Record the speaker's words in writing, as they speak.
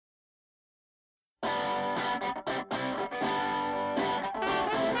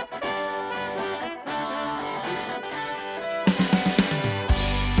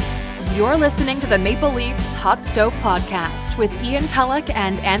You're listening to the Maple Leafs Hot Stove Podcast with Ian Tulloch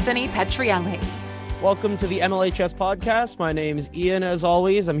and Anthony Petrielli. Welcome to the MLHS podcast. My name is Ian, as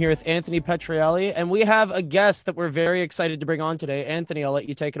always. I'm here with Anthony Petrielli, and we have a guest that we're very excited to bring on today. Anthony, I'll let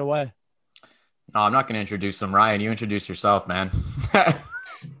you take it away. No, I'm not going to introduce him. Ryan, you introduce yourself, man.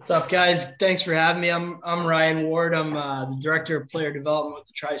 What's up, guys? Thanks for having me. I'm Ryan Ward. I'm the Director of Player Development with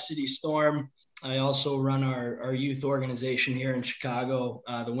the Tri-City Storm. I also run our youth organization here in Chicago,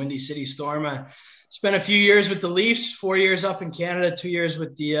 the Windy City Storm. I spent a few years with the Leafs, 4 years up in Canada, 2 years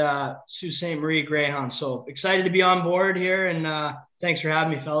with the Sault Ste. Marie Greyhounds. So excited to be on board here, and thanks for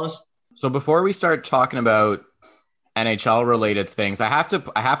having me, fellas. So before we start talking about NHL related things, I have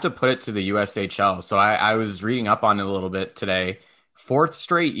to put it to the USHL. So I was reading up on it a little bit today. Fourth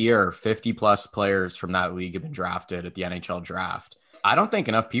straight year, 50 plus players from that league have been drafted at the NHL draft. I don't think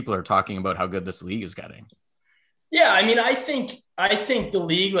enough people are talking about how good this league is getting. Yeah, I mean, I think the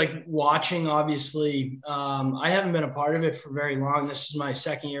league, like watching, obviously, I haven't been a part of it for very long. This is my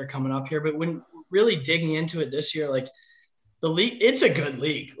second year coming up here, but when really digging into it this year, like the league, it's a good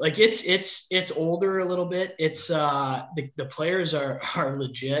league. Like it's older a little bit. It's the players are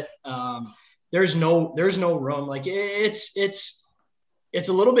legit. There's no room. Like it's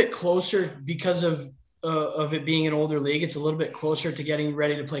a little bit closer because of it being an older league. It's a little bit closer to getting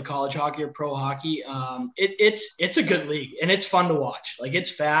ready to play college hockey or pro hockey. It's a good league, and it's fun to watch. Like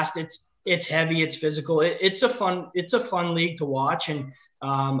it's fast, it's heavy, it's physical. It's a fun league to watch. And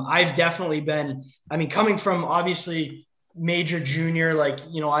I've definitely been, I mean, coming from obviously major junior, like,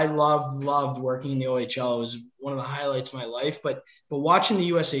 you know, I loved working in the OHL. It was one of the highlights of my life, but watching the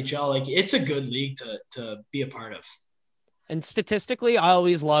USHL, like it's a good league to be a part of. And statistically, I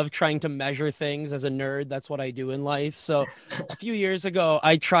always love trying to measure things as a nerd. That's what I do in life. So a few years ago,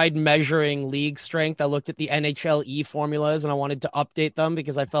 I tried measuring league strength. I looked at the NHLE formulas and I wanted to update them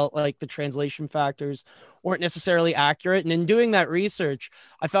because I felt like the translation factors weren't necessarily accurate. And in doing that research,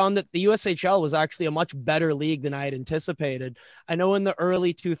 I found that the USHL was actually a much better league than I had anticipated. I know in the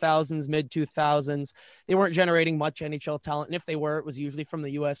early 2000s, mid 2000s, they weren't generating much NHL talent. And if they were, it was usually from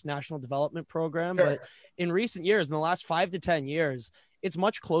the US National Development Program. Sure. But in recent years, in the last 5 to 10 years, it's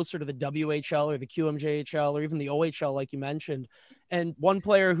much closer to the WHL or the QMJHL or even the OHL, like you mentioned. And one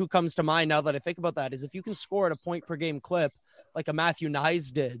player who comes to mind now that I think about that is if you can score at a point per game clip, like a Matthew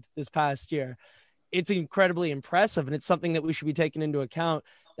Knies did this past year, it's incredibly impressive, and it's something that we should be taking into account.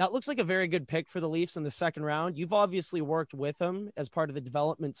 That looks like a very good pick for the Leafs in the second round. You've obviously worked with him as part of the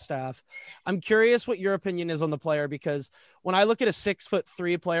development staff. I'm curious what your opinion is on the player, because when I look at a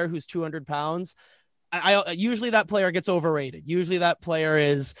 6'3" player who's 200 pounds, I usually that player gets overrated. Usually that player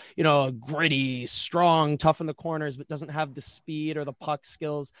is, you know, gritty, strong, tough in the corners, but doesn't have the speed or the puck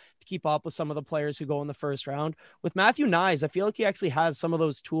skills to keep up with some of the players who go in the first round. With Matthew Knies, I feel like he actually has some of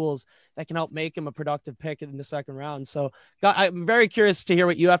those tools that can help make him a productive pick in the second round. So I'm very curious to hear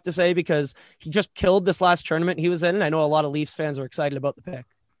what you have to say, because he just killed this last tournament he was in. And I know a lot of Leafs fans are excited about the pick.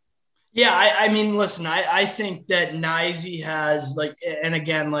 Yeah, I mean, listen, I think that Knies has, like, and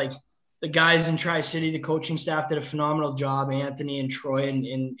again, like, the guys in Tri-City, the coaching staff did a phenomenal job. Anthony and Troy and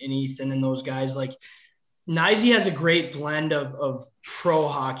Ethan and those guys. Like, Knies has a great blend of pro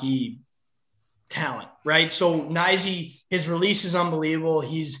hockey talent, right? So Knies, his release is unbelievable.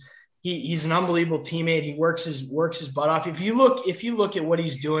 He's an unbelievable teammate. He works his butt off. If you look at what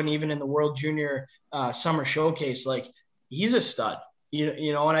he's doing, even in the World Junior Summer Showcase, like, he's a stud.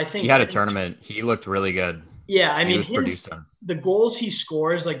 You know, and I think he had a tournament. He looked really good. Yeah, I mean, the goals he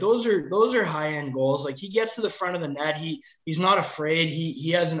scores, like those are high-end goals. Like, he gets to the front of the net. He's not afraid.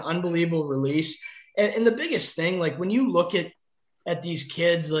 He has an unbelievable release. And the biggest thing, like, when you look at these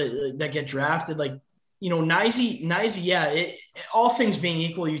kids that get drafted, like, you know, Knies, yeah, all things being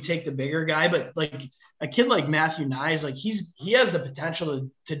equal, you take the bigger guy, but like a kid like Matthew Knies, like he has the potential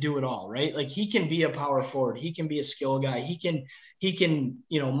to do it all, right? Like, he can be a power forward. He can be a skill guy. He can,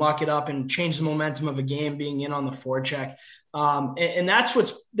 you know, muck it up and change the momentum of a game being in on the forecheck. And that's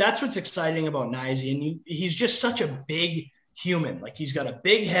what's exciting about Knies. And he's just such a big human. Like, he's got a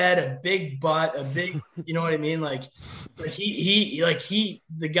big head, a big butt, a big, you know what I mean? Like he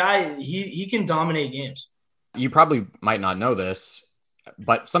can dominate games. You probably might not know this,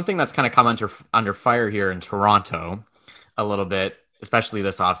 but something that's kind of come under fire here in Toronto a little bit, especially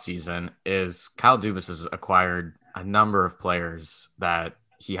this offseason, is Kyle Dubas has acquired a number of players that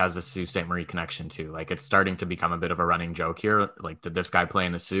he has a Sault Ste. Marie connection to. Like, it's starting to become a bit of a running joke here. Like, did this guy play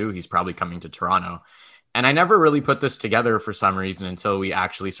in the Sioux? He's probably coming to Toronto. And I never really put this together for some reason until we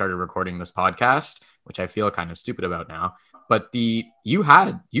actually started recording this podcast, which I feel kind of stupid about now. But you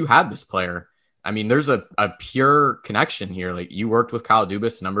had this player I mean, there's a pure connection here. Like, you worked with Kyle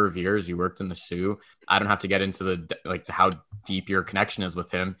Dubas a number of years. You worked in the Sioux. I don't have to get into how deep your connection is with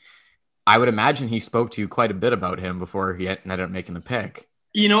him. I would imagine he spoke to you quite a bit about him before he ended up making the pick.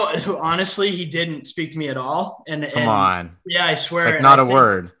 Honestly, he didn't speak to me at all. Come on. Yeah, I swear. Like, not a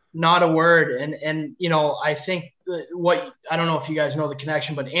word. Not a word. And I think I don't know if you guys know the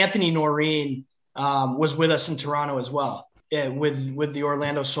connection, but Anthony Noreen was with us in Toronto as well. Yeah, with the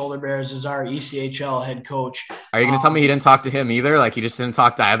Orlando Solar Bears as our ECHL head coach. Are you going to tell me he didn't talk to him either? Like, he just didn't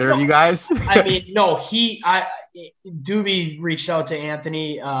talk to either of you guys? I mean, no, Doobie reached out to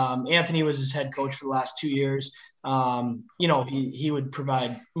Anthony. Anthony was his head coach for the last 2 years. He would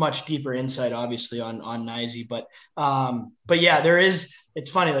provide much deeper insight, obviously, on Kniesy. But yeah, it's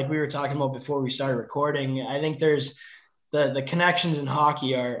funny, like we were talking about before we started recording. I think there's the connections in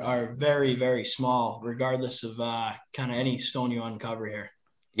hockey are very, very small, regardless of kind of any stone you uncover here.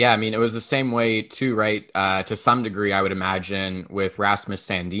 Yeah, I mean, it was the same way too, right? To some degree, I would imagine, with Rasmus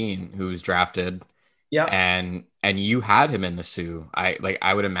Sandin, who was drafted. Yeah. And you had him in the Sioux.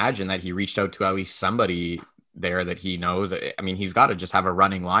 I would imagine that he reached out to at least somebody there that he knows. I mean, he's got to just have a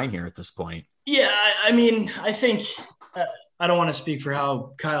running line here at this point. Yeah, I mean, I think I don't want to speak for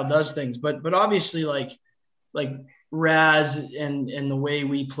how Kyle does things, but obviously, like Raz and the way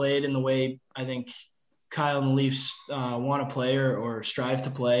we played and the way I think Kyle and the Leafs want to play or strive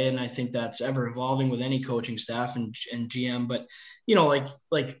to play. And I think that's ever evolving with any coaching staff and GM. But,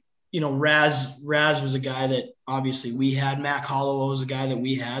 Raz was a guy that obviously we had. Mac Holloway was a guy that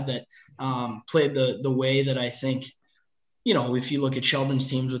we had that played the way that I think, if you look at Sheldon's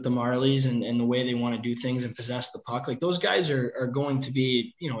teams with the Marlies and the way they want to do things and possess the puck, like those guys are going to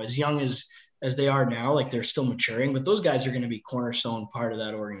be, as young as they are now, like they're still maturing, but those guys are going to be cornerstone part of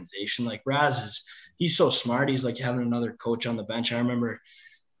that organization. Like Raz he's so smart. He's like having another coach on the bench. I remember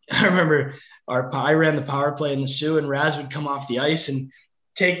I ran the power play in the Sioux, and Raz would come off the ice and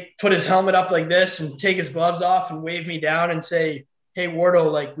put his helmet up like this and take his gloves off and wave me down and say, "Hey,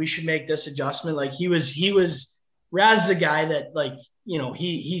 Wardo, like we should make this adjustment." Like he was Raz is a guy that, like,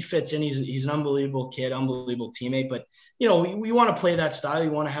 he fits in. He's an unbelievable kid, unbelievable teammate. But, we want to play that style. We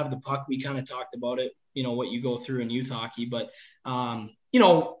want to have the puck. We kind of talked about it, what you go through in youth hockey. But,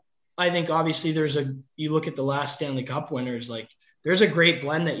 I think obviously you look at the last Stanley Cup winners, like there's a great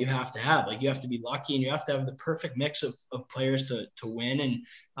blend that you have to have. Like you have to be lucky and you have to have the perfect mix of players to win. And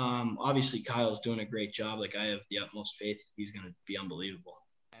obviously Kyle's doing a great job. Like I have the utmost faith he's going to be unbelievable.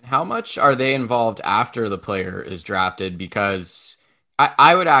 How much are they involved after the player is drafted? Because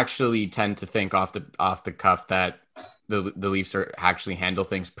I would actually tend to think off the cuff that the Leafs actually handle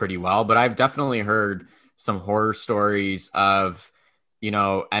things pretty well. But I've definitely heard some horror stories of,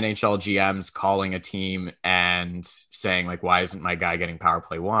 NHL GMs calling a team and saying like, why isn't my guy getting power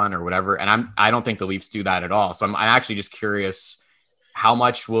play one or whatever? And I don't think the Leafs do that at all. So I'm actually just curious, how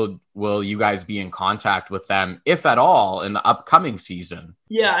much will you guys be in contact with them, if at all, in the upcoming season?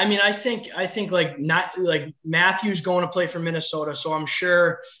 Yeah, I mean, I think like Matthew's going to play for Minnesota, so I'm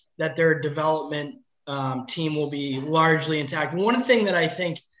sure that their development team will be largely intact. One thing that I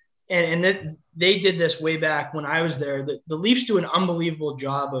think, and that they did this way back when I was there, the Leafs do an unbelievable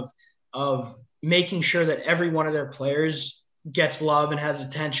job of making sure that every one of their players gets love and has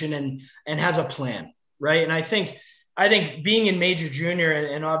attention and has a plan, right? And I think being in major junior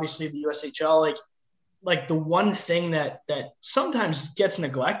and obviously the USHL, like the one thing that sometimes gets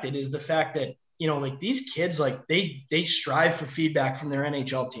neglected is the fact that, like these kids, like they strive for feedback from their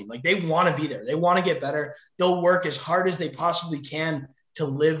NHL team. Like they want to be there. They want to get better. They'll work as hard as they possibly can to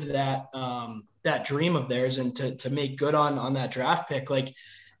live that dream of theirs and to make good on that draft pick. Like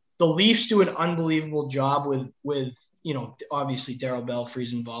the Leafs do an unbelievable job with obviously Darryl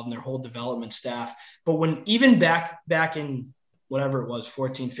Belfry's involved in their whole development staff. But when even back in whatever it was,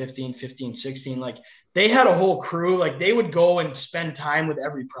 14, 15, 16, like they had a whole crew, like they would go and spend time with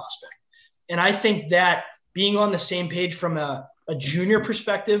every prospect. And I think that being on the same page from a junior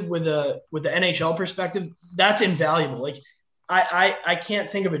perspective with the NHL perspective, that's invaluable. Like I can't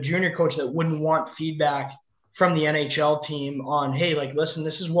think of a junior coach that wouldn't want feedback from the NHL team on, hey, like, listen,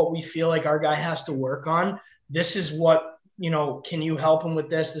 this is what we feel like our guy has to work on. This is what, can you help him with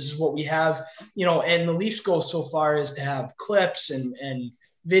this? This is what we have, and the Leafs go so far as to have clips and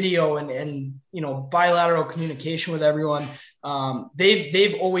video and bilateral communication with everyone.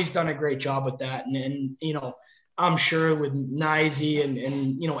 They've always done a great job with that. And I'm sure with Kniesy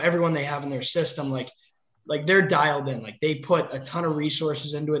and everyone they have in their system, like they're dialed in. Like they put a ton of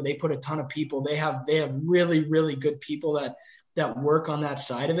resources into it. They put a ton of people. They have really, really good people that work on that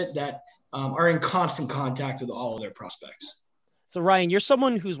side of it that are in constant contact with all of their prospects. So Ryan, you're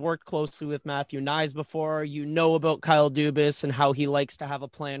someone who's worked closely with Matthew Knies before. You know about Kyle Dubas and how he likes to have a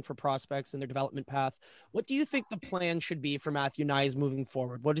plan for prospects and their development path. What do you think the plan should be for Matthew Knies moving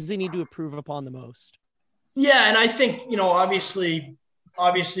forward? What does he need to improve upon the most? Yeah, and I think, obviously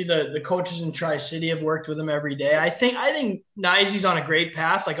the coaches in Tri-City have worked with him every day. I think Knies on a great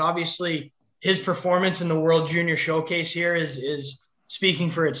path. Like, obviously his performance in the World Junior Showcase here is speaking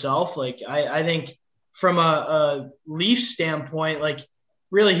for itself. Like, I think from a Leafs standpoint, like,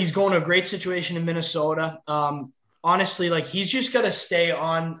 really he's going to a great situation in Minnesota. Honestly, like, he's just got to stay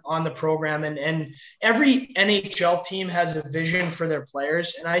on the program, and every NHL team has a vision for their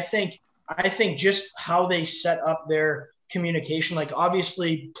players. And I think just how they set up their communication, like,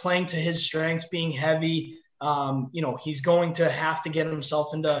 obviously playing to his strengths, being heavy, he's going to have to get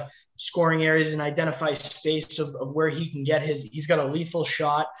himself into scoring areas and identify space of where he can get he's got a lethal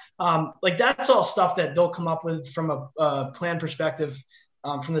shot. Like, that's all stuff that they'll come up with from a plan perspective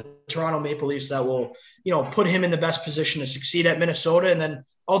from the Toronto Maple Leafs that will, put him in the best position to succeed at Minnesota. And then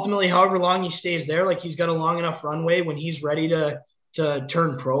ultimately, however long he stays there, like, he's got a long enough runway when he's ready to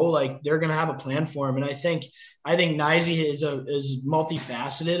turn pro, like, they're going to have a plan for him. And I think Knies is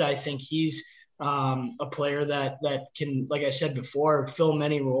multifaceted. I think he's a player that can, like I said before, fill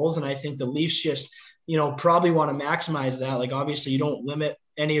many roles. And I think the Leafs just, probably want to maximize that. Like, obviously you don't limit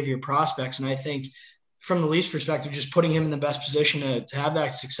any of your prospects. And I think from the Leafs perspective, just putting him in the best position to have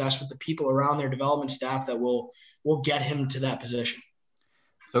that success with the people around their development staff that will get him to that position.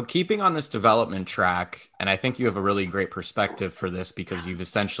 So keeping on this development track, and I think you have a really great perspective for this because you've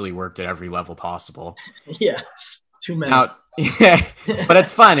essentially worked at every level possible. Yeah. Too many. Now, yeah, but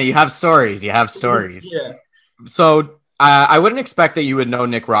it's fun. You have stories. Yeah. So I wouldn't expect that you would know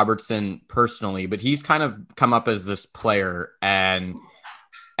Nick Robertson personally, but he's kind of come up as this player, and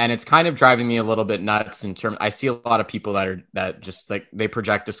it's kind of driving me a little bit nuts in terms. I see a lot of people that just like, they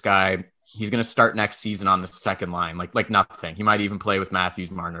project this guy. He's going to start next season on the second line, like nothing. He might even play with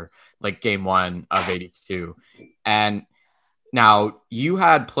Matthews Marner, like game 1 of 82. And now you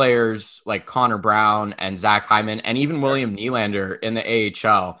had players like Connor Brown and Zach Hyman and even William Nylander in the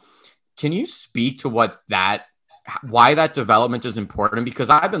AHL. Can you speak to why that development is important? Because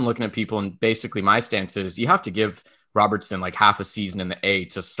I've been looking at people, and basically my stance is you have to give Robertson like half a season in the A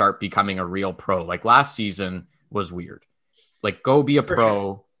to start becoming a real pro. Like, last season was weird. Like, go be a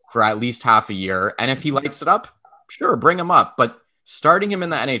pro for at least half a year. And if he lights it up, sure, bring him up. But starting him in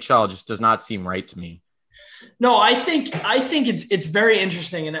the NHL just does not seem right to me. No, I think it's very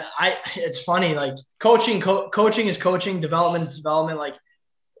interesting. And it's funny, like, coaching is coaching, development is development. Like,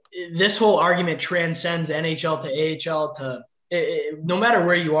 this whole argument transcends NHL to AHL no matter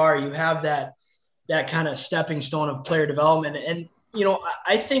where you are, you have that kind of stepping stone of player development. And,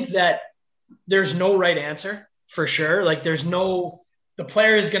 I think that there's no right answer for sure. Like, the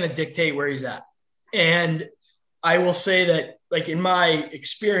player is going to dictate where he's at. And I will say that, like, in my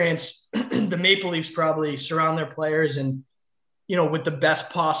experience, the Maple Leafs probably surround their players and, with the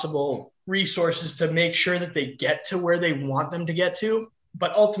best possible resources to make sure that they get to where they want them to get to.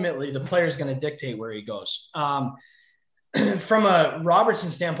 But ultimately, the player is going to dictate where he goes. From a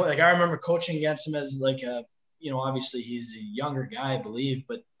Robertson standpoint, like, I remember coaching against him as like obviously he's a younger guy, I believe,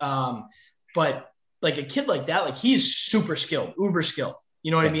 but like, a kid like that, like, he's super skilled, uber skilled.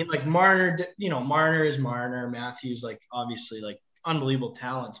 You know what I mean? Like, Marner, Marner is Marner, Matthews, like, obviously, like, unbelievable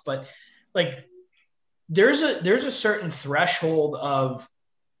talents, but like, there's a certain threshold of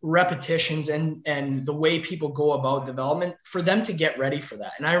repetitions and the way people go about development for them to get ready for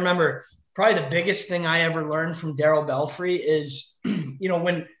that. And I remember probably the biggest thing I ever learned from Darryl Belfry is,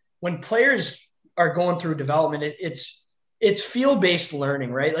 when players are going through development, it's field-based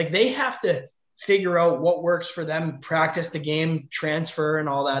learning, right? Like, they have to figure out what works for them, practice the game, transfer, and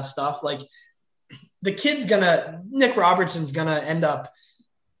all that stuff. Like, Nick Robertson's gonna end up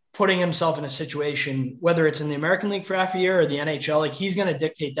putting himself in a situation, whether it's in the American League for half a year or the NHL, like, he's going to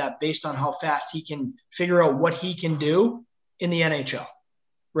dictate that based on how fast he can figure out what he can do in the NHL.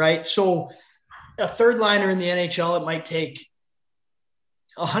 Right. So a third liner in the NHL, it might take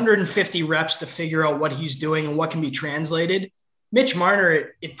 150 reps to figure out what he's doing and what can be translated. Mitch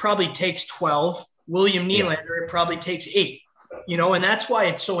Marner, it probably takes 12. William Nylander, it probably takes 8, and that's why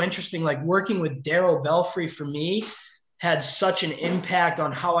it's so interesting. Like, working with Darryl Belfry for me had such an impact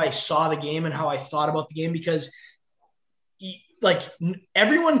on how I saw the game and how I thought about the game, because like,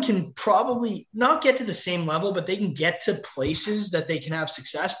 everyone can probably not get to the same level, but they can get to places that they can have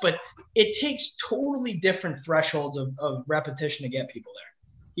success, but it takes totally different thresholds of repetition to get people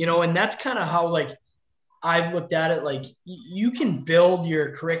there, and that's kind of how, like, I've looked at it like you can build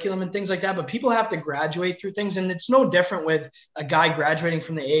your curriculum and things like that, but people have to graduate through things. And it's no different with a guy graduating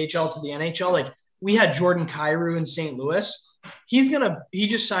from the AHL to the NHL. Like we had Jordan Kyrou in St. Louis. He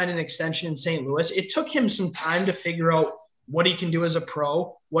just signed an extension in St. Louis. It took him some time to figure out what he can do as a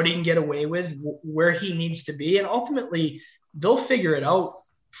pro, what he can get away with, where he needs to be. And ultimately they'll figure it out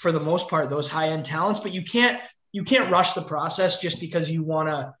for the most part, those high-end talents, but you can't rush the process just because you want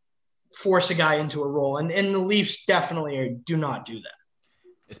to force a guy into a role. And the Leafs definitely do not do that.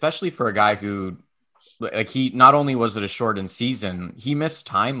 Especially for a guy who, like, he not only was it a shortened season, he missed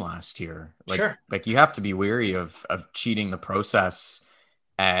time last year. Sure. Like you have to be wary of cheating the process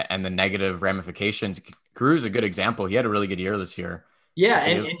and the negative ramifications. Kyrou's a good example. He had a really good year this year. Yeah.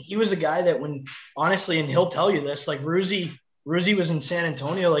 And he was a guy that when honestly, and he'll tell you this, like Ruzi was in San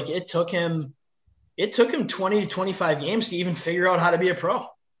Antonio. Like it took him 20 to 25 games to even figure out how to be a pro,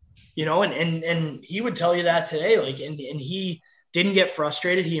 and he would tell you that today. Like, and he didn't get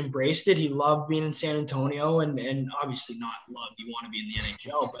frustrated. He embraced it. He loved being in San Antonio and obviously not loved. You want to be in the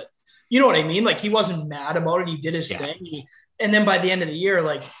NHL, but you know what I mean? Like he wasn't mad about it. He did his thing. And then by the end of the year,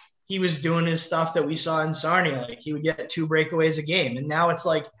 like he was doing his stuff that we saw in Sarnia. Like he would get 2 breakaways a game. And now it's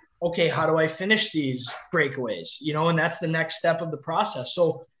like, okay, how do I finish these breakaways? And that's the next step of the process.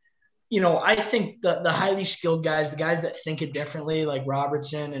 So, I think the highly skilled guys, the guys that think it differently, like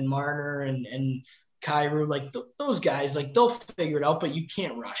Robertson and Marner and Kyrou, like those guys, like they'll figure it out, but you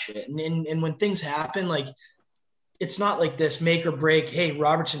can't rush it. And when things happen, like it's not like this make or break. Hey,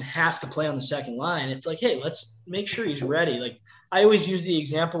 Robertson has to play on the second line. It's like, hey, let's make sure he's ready. Like I always use the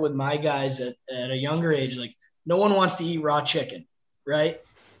example with my guys at a younger age. Like no one wants to eat raw chicken, right?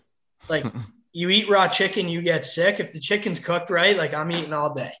 Like you eat raw chicken, you get sick. If the chicken's cooked right, like I'm eating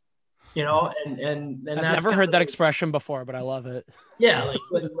all day, and I've that's never heard that expression before, but I love it. Yeah.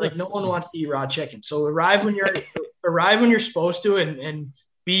 Like no one wants to eat raw chicken. So arrive when you're supposed to and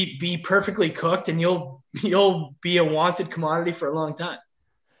be perfectly cooked, and you'll be a wanted commodity for a long time.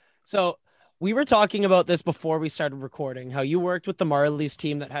 So we were talking about this before we started recording, how you worked with the Marlies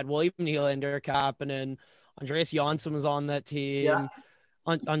team that had William Nylander, Kapanen, Andreas Johnsson was on that team. Yeah.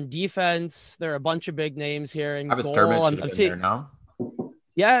 On defense, there are a bunch of big names here. In Travis goal, Dermott should have been there, no?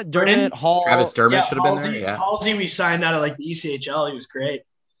 Yeah, Dermott, Hall. Travis Dermott should have been there, yeah. Halsey, we signed out of like the ECHL. He was great.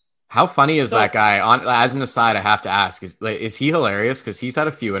 How funny is that guy? As an aside, I have to ask, is he hilarious? Because he's had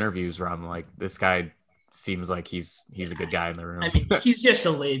a few interviews where I'm like, this guy seems like he's a good guy in the room. I mean, he's just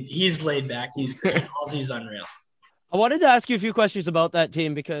he's laid back. He's great. Halsey's unreal. I wanted to ask you a few questions about that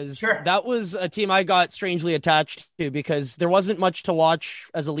team because that was a team I got strangely attached to because there wasn't much to watch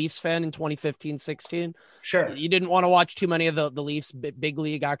as a Leafs fan in 2015-16. Sure. You didn't want to watch too many of the Leafs big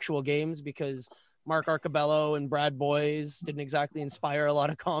league actual games because Mark Arcabello and Brad Boyes didn't exactly inspire a lot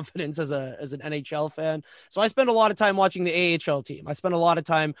of confidence as an NHL fan. So I spent a lot of time watching the AHL team. I spent a lot of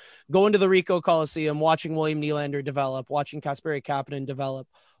time going to the Ricoh Coliseum, watching William Nylander develop, watching Kasperi Kapanen develop,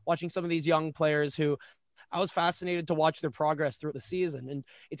 watching some of these young players who I was fascinated to watch their progress throughout the season. And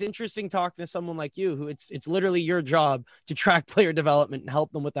it's interesting talking to someone like you, who it's literally your job to track player development and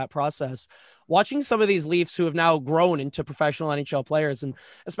help them with that process. Watching some of these Leafs who have now grown into professional NHL players, and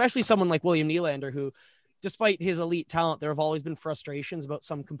especially someone like William Nylander, who despite his elite talent, there have always been frustrations about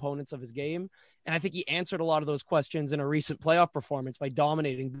some components of his game. And I think he answered a lot of those questions in a recent playoff performance by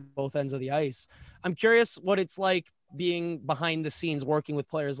dominating both ends of the ice. I'm curious what it's like being behind the scenes, working with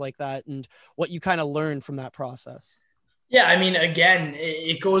players like that, and what you kind of learned from that process. Yeah. I mean, again,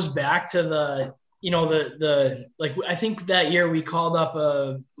 it goes back to the I think that year we called up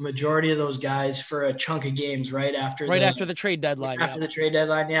a majority of those guys for a chunk of games after the trade deadline. The trade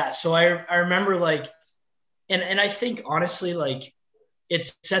deadline. Yeah. So I remember and I think honestly,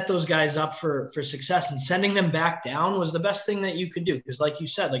 it set those guys up for success, and sending them back down was the best thing that you could do. Cause like you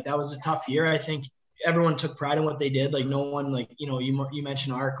said, that was a tough year. I think everyone took pride in what they did. No one, you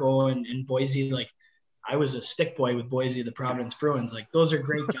mentioned Arco and Boise. I was a stick boy with Boise, the Providence Bruins. Those are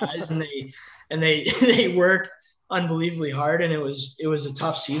great guys, and they worked unbelievably hard. And it was a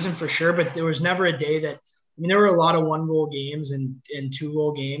tough season for sure, but there was never a day that, there were a lot of 1-goal games and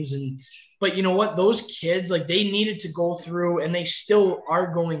 2-goal games. But you know what, those kids, they needed to go through, and they still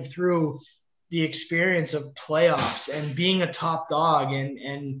are going through the experience of playoffs and being a top dog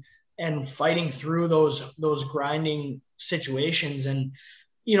and fighting through those grinding situations. And,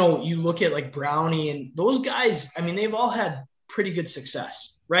 you look at Brownie and those guys, they've all had pretty good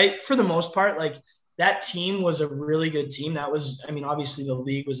success, right? For the most part, that team was a really good team. That was, obviously the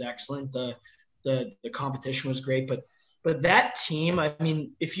league was excellent. The competition was great, but that team,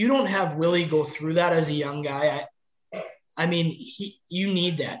 if you don't have Willie go through that as a young guy, I mean, you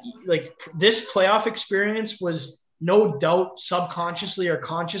need that. Like this playoff experience was no doubt subconsciously or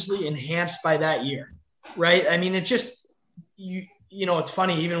consciously enhanced by that year, right? I mean, it just, it's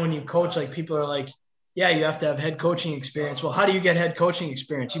funny, even when you coach, like people are like, yeah, you have to have head coaching experience. Well, how do you get head coaching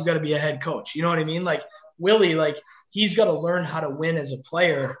experience? You've got to be a head coach. You know what I mean? Like Willie, like he's got to learn how to win as a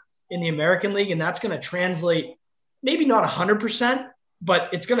player in the American League. And that's going to translate, maybe not 100%, but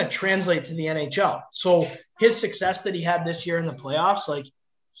it's going to translate to the NHL. So his success that he had this year in the playoffs, like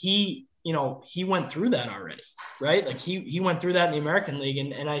he went through that already, right? Like he went through that in the American League.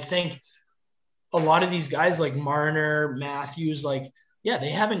 And I think a lot of these guys like Marner, Matthews, like, yeah, they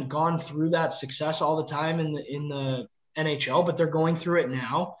haven't gone through that success all the time in the NHL, but they're going through it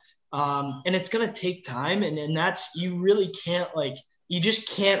now. And it's going to take time. And that's, you really can't, like, you just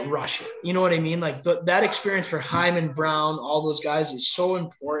can't rush it. You know what I mean? Like that experience for Hyman, Brown, all those guys is so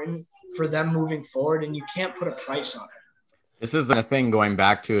important for them moving forward, and you can't put a price on it. This is the thing, going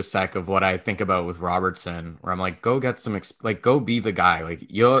back to a sec of what I think about with Robertson, where I'm like, go get some, go be the guy. Like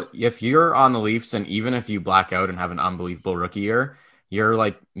if you're on the Leafs, and even if you black out and have an unbelievable rookie year, you're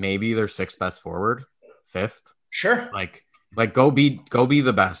like maybe their sixth best forward, fifth. Sure. Like go be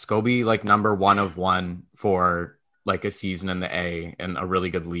the best. Go be like number 1 of 1 for like a season in the A in a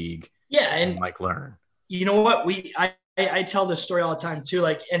really good league. Yeah, and like learn. You know what? I tell this story all the time too.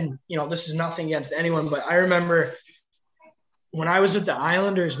 Like, and this is nothing against anyone, but I remember when I was with the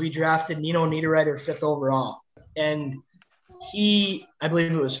Islanders, we drafted Nino Niederreiter 5th overall, and I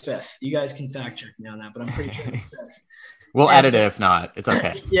believe it was 5th. You guys can fact check me on that, but I'm pretty sure it's 5th. We'll edit it if not. It's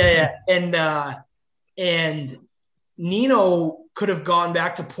okay. Yeah. And Nino could have gone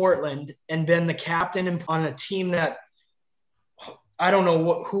back to Portland and been the captain on a team that I don't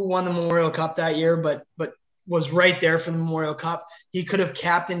know who won the Memorial Cup that year, but was right there for the Memorial Cup. He could have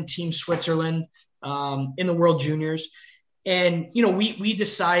captained Team Switzerland in the World Juniors. And, we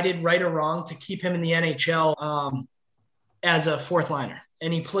decided, right or wrong, to keep him in the NHL as a fourth liner.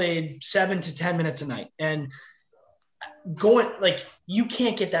 And he played 7 to 10 minutes a night. And you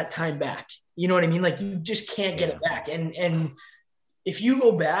can't get that time back. You know what I mean? Like, you just can't get it back. And if you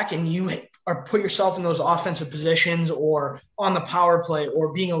go back and you put yourself in those offensive positions or on the power play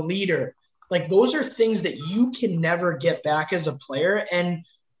or being a leader, like those are things that you can never get back as a player. And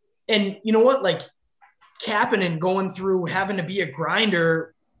you know what? Like Kapanen going through having to be a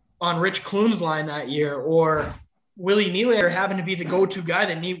grinder on Rich Kloon's line that year, or Willie Nylander having to be the go-to guy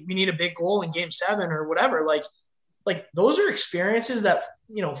that we need a big goal in Game 7 or whatever. Like those are experiences that,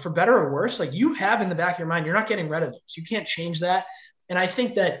 for better or worse, like you have in the back of your mind, you're not getting rid of those. You can't change that. And I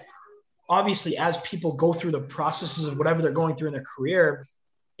think that obviously as people go through the processes of whatever they're going through in their career,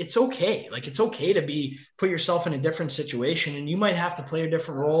 it's okay. Like it's okay to put yourself in a different situation, and you might have to play a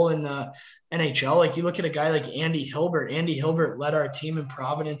different role in the NHL. Like you look at a guy like Andy Hilbert. Andy Hilbert led our team in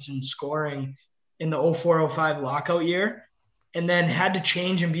Providence in scoring in the 04-05 lockout year, and then had to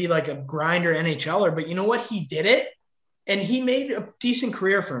change and be like a grinder NHLer. But you know what? He did it, and he made a decent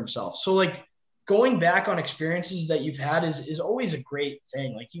career for himself. So like going back on experiences that you've had is always a great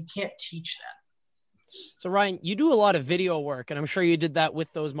thing. Like you can't teach that. So Ryan, you do a lot of video work, and I'm sure you did that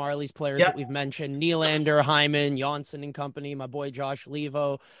with those Marlies players that we've mentioned, Nylander, Hyman, Johnson and company, my boy Josh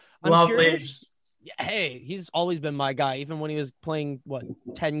Levo. I'm curious. Hey, he's always been my guy, even when he was playing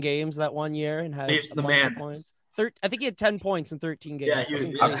 10 games that one year and had a bunch of points. I think he had 10 points in 13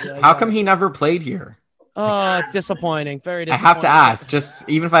 games. How come he never played here? Oh, it's disappointing. Very disappointing. I have to ask, just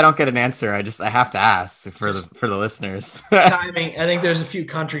even if I don't get an answer, I have to ask for the listeners. Timing. I think there's a few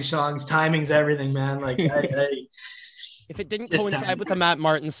country songs. Timing's everything, man. Like, if it didn't coincide with the Matt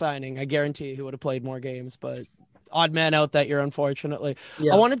Martin signing, I guarantee he would have played more games. But odd man out that year, unfortunately.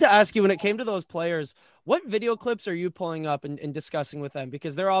 Yeah. I wanted to ask you, when it came to those players, what video clips are you pulling up and discussing with them?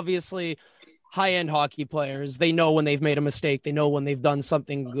 Because they're obviously high-end hockey players. They know when they've made a mistake. They know when they've done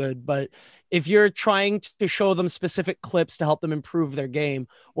something good. But if you're trying to show them specific clips to help them improve their game,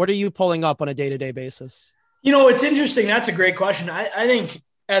 what are you pulling up on a day-to-day basis? It's interesting. That's a great question. I think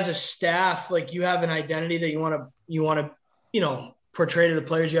as a staff, like you have an identity that you want to portray to the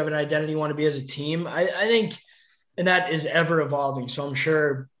players. You have an identity you want to be as a team. I think, and that is ever evolving. So I'm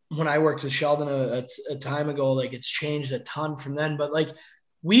sure when I worked with Sheldon a time ago, like it's changed a ton from then. But like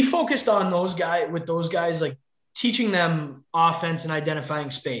we focused on those guys, like teaching them offense and identifying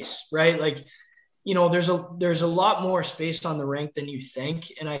space, right? Like, there's a lot more space on the rink than you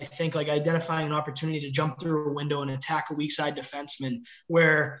think. And I think like identifying an opportunity to jump through a window and attack a weak side defenseman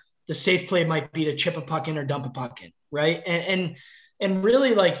where the safe play might be to chip a puck in or dump a puck in. Right. And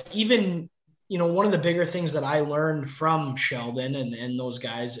really like even, one of the bigger things that I learned from Sheldon and those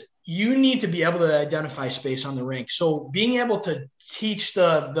guys you need to be able to identify space on the rink. So being able to teach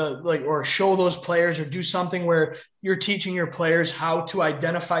or show those players or do something where you're teaching your players how to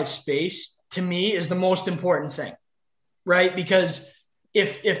identify space, to me, is the most important thing, right? Because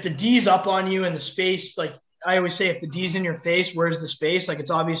if the D's up on you and the space, like I always say, if the D's in your face, where's the space? Like,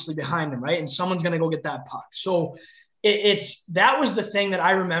 it's obviously behind him, right? And someone's going to go get that puck. So that was the thing that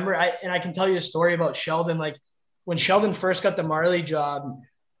I remember. And I can tell you a story about Sheldon. Like, when Sheldon first got the Marley job,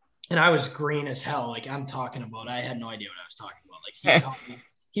 and I was green as hell. Like, I'm talking about, I had no idea what I was talking about. Like,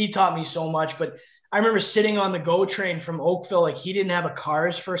 he taught me so much. But I remember sitting on the GO train from Oakville. Like, he didn't have a car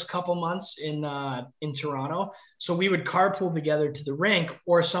his first couple months in Toronto. So we would carpool together to the rink,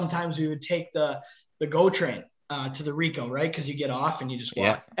 or sometimes we would take the GO train to the Rico, right? Because you get off and you just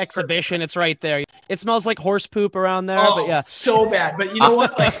walk. Yeah. Exhibition, it's right there. It smells like horse poop around there, but yeah. So bad. But you know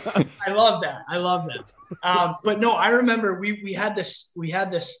what? Like, I love that. But no, I remember we had these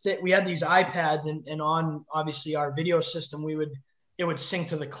iPads and on obviously our video system, it would sync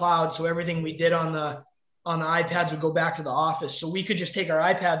to the cloud. So everything we did on the iPads would go back to the office. So we could just take our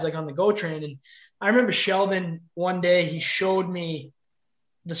iPads like on the GO train. And I remember Sheldon one day, he showed me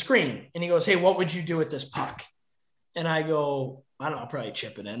the screen and he goes, "Hey, what would you do with this puck?" And I go, "I don't know, I'll probably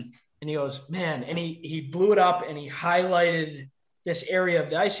chip it in." And he goes, "Man," and he blew it up and he highlighted this area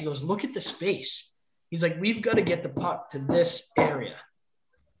of the ice. He goes, "Look at the space." He's like, "We've got to get the puck to this area."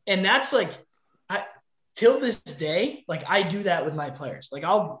 And that's like, till this day, like, I do that with my players. Like,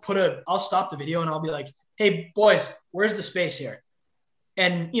 I'll stop the video and I'll be like, "Hey boys, where's the space here?"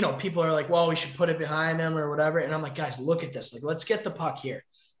 And, people are like, "Well, we should put it behind them or whatever." And I'm like, "Guys, look at this. Like, let's get the puck here."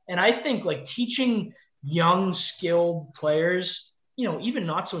 And I think, like, teaching young, skilled players, even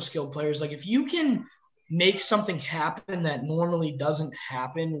not so skilled players, like, if you can make something happen that normally doesn't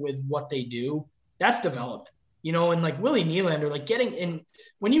happen with what they do, that's development, and like Willie Nylander, like getting in,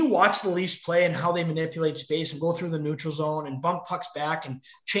 when you watch the Leafs play and how they manipulate space and go through the neutral zone and bump pucks back and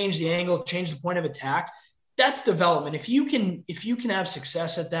change the angle, change the point of attack, that's development. If you can have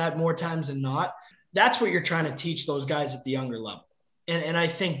success at that more times than not, that's what you're trying to teach those guys at the younger level. And I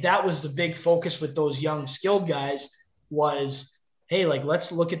think that was the big focus with those young skilled guys was, hey, like,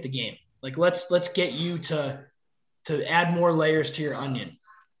 let's look at the game. Like, let's get you to add more layers to your onion.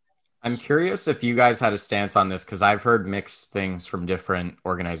 I'm curious if you guys had a stance on this, because I've heard mixed things from different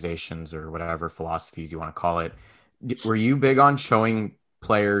organizations or whatever philosophies you want to call it. Were you big on showing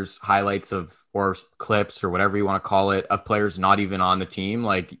players highlights of, or clips or whatever you want to call it, of players not even on the team?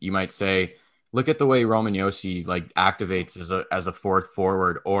 Like, you might say, look at the way Roman Josi like activates as a fourth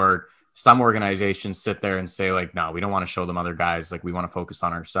forward, or some organizations sit there and say like, no, we don't want to show them other guys. Like, we want to focus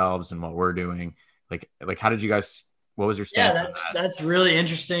on ourselves and what we're doing. Like how did you guys, what was your stance on that? That's really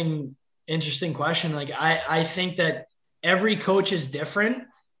interesting question. Like, I think that every coach is different.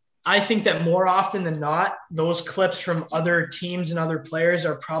 I think that more often than not, those clips from other teams and other players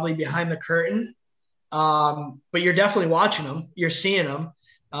are probably behind the curtain. But you're definitely watching them. You're seeing them.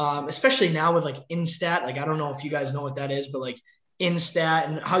 Especially now with like Instat. Like, I don't know if you guys know what that is, but like Instat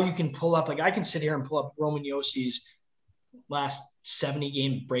and how you can pull up, like, I can sit here and pull up Roman Josi's last 70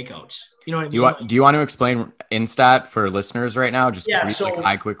 game breakouts. You know what I mean? Do you want to explain Instat for listeners right now? Just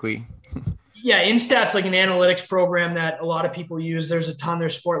quickly. Yeah, Instat's like an analytics program that a lot of people use. There's a ton.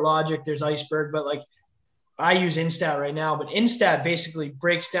 There's Sportlogic, there's Iceberg, but like I use Instat right now. But Instat basically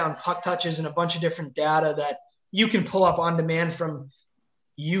breaks down puck touches and a bunch of different data that you can pull up on demand from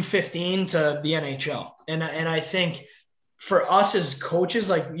U15 to the NHL. And I think for us as coaches,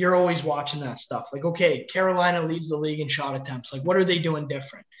 like, you're always watching that stuff. Like, okay, Carolina leads the league in shot attempts. Like, what are they doing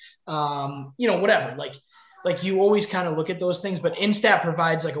different? Whatever. Like you always kind of look at those things, but Instat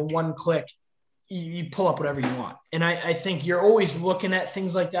provides like a one-click. You pull up whatever you want. And I think you're always looking at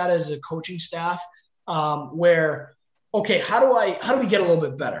things like that as a coaching staff, where, okay, how do we get a little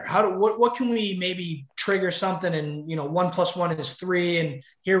bit better? What can we maybe trigger something and, 1 + 1 is 3 and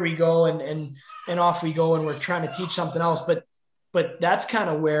here we go and off we go and we're trying to teach something else. But that's kind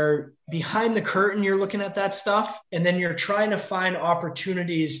of where behind the curtain, you're looking at that stuff. And then you're trying to find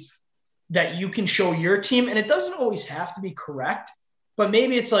opportunities that you can show your team. And it doesn't always have to be correct, but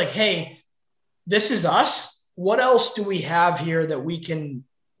maybe it's like, hey, this is us. What else do we have here that we can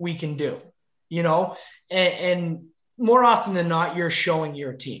do, and more often than not, you're showing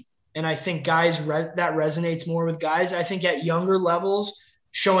your team. And I think guys, that resonates more with guys. I think at younger levels,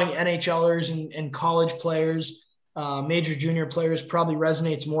 showing NHLers and college players, major junior players probably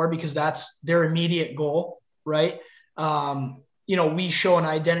resonates more because that's their immediate goal, right? We show an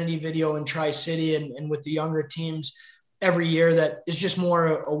identity video in Tri-City and with the younger teams every year that is just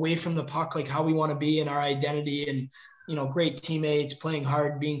more away from the puck, like how we want to be in our identity and, great teammates, playing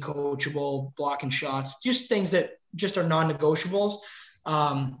hard, being coachable, blocking shots, just things that just are non-negotiables.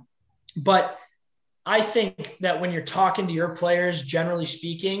 But I think that when you're talking to your players, generally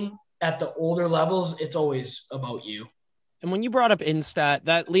speaking, at the older levels, it's always about you. And when you brought up Instat,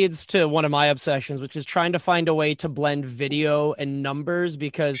 that leads to one of my obsessions, which is trying to find a way to blend video and numbers,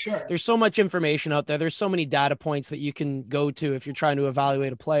 because there's so much information out there. There's so many data points that you can go to if you're trying to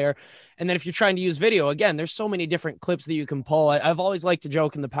evaluate a player. And then if you're trying to use video, again, there's so many different clips that you can pull. I've always liked to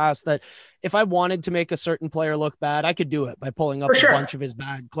joke in the past that if I wanted to make a certain player look bad, I could do it by pulling up a bunch of his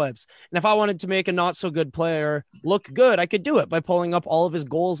bad clips. And if I wanted to make a not so good player look good, I could do it by pulling up all of his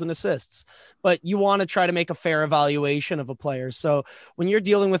goals and assists. But you want to try to make a fair evaluation of a player. So when you're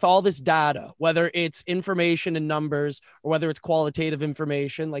dealing with all this data, whether it's information and numbers or whether it's qualitative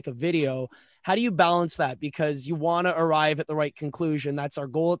information like a video, how do you balance that? Because you want to arrive at the right conclusion. That's our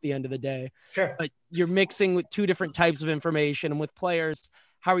goal at the end of the day. Sure. But you're mixing with two different types of information, and with players,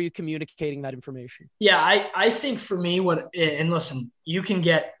 how are you communicating that information? Yeah, I think for me, and listen, you can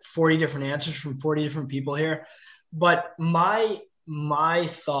get 40 different answers from 40 different people here, but my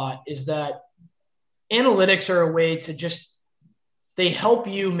thought is that analytics are a way to they help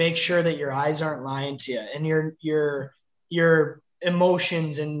you make sure that your eyes aren't lying to you, and your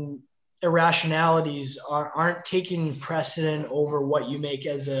emotions and irrationalities aren't taking precedent over what you make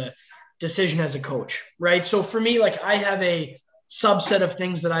as a decision as a coach, right? So for me, like, I have a subset of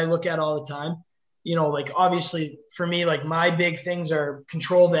things that I look at all the time. Like, obviously for me, like, my big things are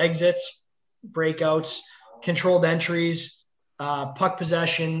controlled exits, breakouts, controlled entries, puck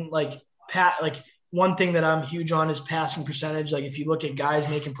possession, like one thing that I'm huge on is passing percentage. Like, if you look at guys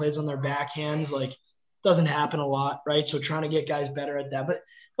making plays on their backhands, like, doesn't happen a lot, right? So trying to get guys better at that. But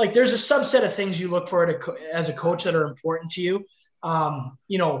like, there's a subset of things you look for as a coach that are important to you.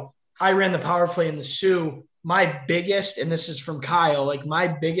 I ran the power play in the Sioux. My biggest, and this is from Kyle, like, my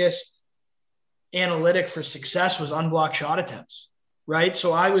biggest analytic for success was unblocked shot attempts, right?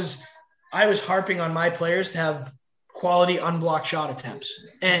 So I was harping on my players to have quality unblocked shot attempts.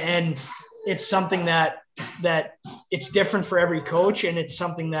 And it's something that it's different for every coach. And it's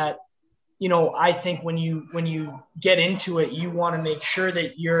something that, I think when you get into it, you want to make sure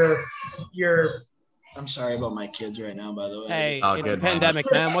that you're I'm sorry about my kids right now, by the way. Hey, it's a pandemic,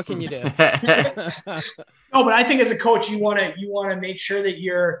 man. What can you do? No, but I think as a coach, you want to make sure that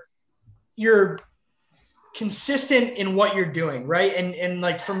you're consistent in what you're doing, right? And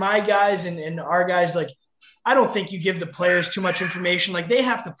like, for my guys and our guys, like, I don't think you give the players too much information. Like, they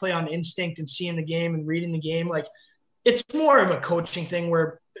have to play on instinct and seeing the game and reading the game. Like, it's more of a coaching thing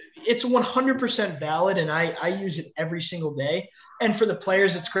where it's 100% valid, and I use it every single day. And for the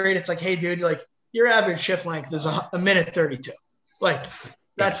players, it's great. It's like, hey, dude, like, your average shift length is a minute 32. Like,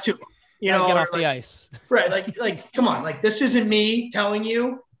 that's too, get off the ice. Right. Like, come on, like, this isn't me telling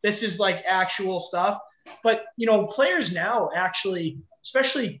you, this is like actual stuff. But, players now actually,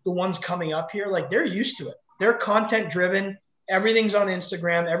 especially the ones coming up here, like, they're used to it. They're content driven. Everything's on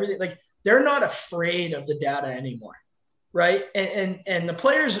Instagram, everything. Like, they're not afraid of the data anymore. Right. And the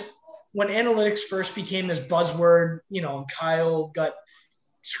players, when analytics first became this buzzword, Kyle got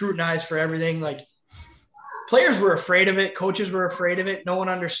scrutinized for everything. Like, players were afraid of it. Coaches were afraid of it. No one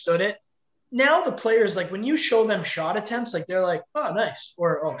understood it. Now the players, like, when you show them shot attempts, like, they're like, oh, nice.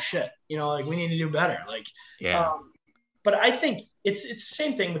 Or, oh shit, like, we need to do better. Like, yeah. But I think it's the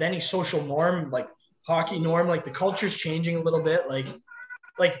same thing with any social norm, like hockey norm. Like, the culture's changing a little bit. Like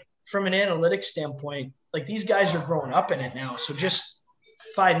from an analytics standpoint, like, these guys are growing up in it now. So just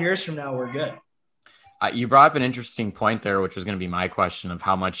 5 years from now, we're good. You brought up an interesting point there, which was going to be my question of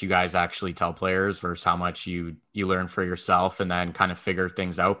how much you guys actually tell players versus how much you learn for yourself and then kind of figure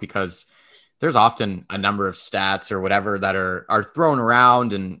things out, because there's often a number of stats or whatever that are thrown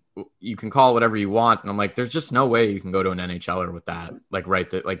around and you can call it whatever you want. And I'm like, there's just no way you can go to an NHLer with that. Like, right.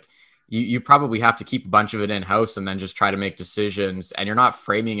 That, like, you probably have to keep a bunch of it in house and then just try to make decisions. And you're not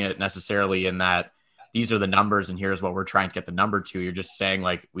framing it necessarily in that these are the numbers and here's what we're trying to get the number to. You're just saying,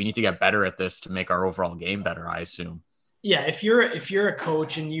 like, we need to get better at this to make our overall game better, I assume. Yeah. If you're a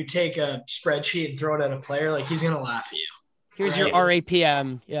coach and you take a spreadsheet and throw it at a player, like, he's going to laugh at you. Here's your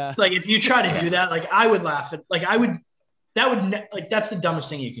RAPM. Yeah. Like, if you try to do that, like, I would laugh at, like, that's the dumbest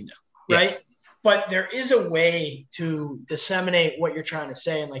thing you can do. Right. Yeah. But there is a way to disseminate what you're trying to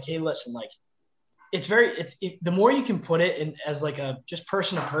say. And, like, hey, listen, like, the more you can put it in as like a just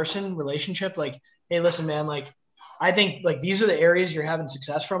person to person relationship, like, hey, listen, man, like, I think, like, these are the areas you're having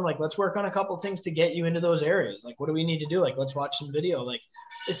success from. Like, let's work on a couple of things to get you into those areas. Like, what do we need to do? Like, let's watch some video. Like,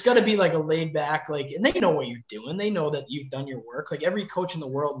 it's got to be like a laid back, like, and they know what you're doing. They know that you've done your work. Like, every coach in the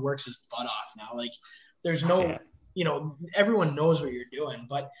world works his butt off now. Like, there's no everyone knows what you're doing.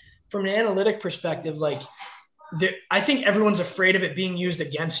 But from an analytic perspective, like I think everyone's afraid of it being used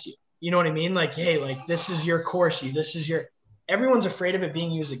against you. You know what I mean? Like, hey, like this is your Corsi, everyone's afraid of it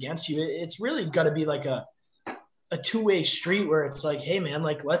being used against you. It's really got to be like a two-way street where it's like, hey man,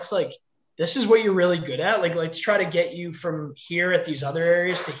 like this is what you're really good at. Like, let's try to get you from here at these other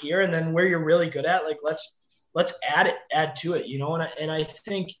areas to here. And then where you're really good at, like, let's add to it, And I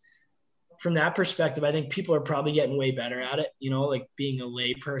think from that perspective, I think people are probably getting way better at it, like being a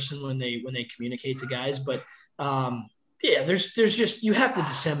lay person when they communicate to guys. But there's just, you have to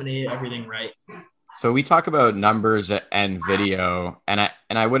disseminate everything right. So we talk about numbers and video, and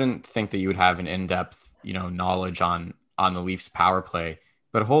I wouldn't think that you would have an in-depth, knowledge on the Leafs power play,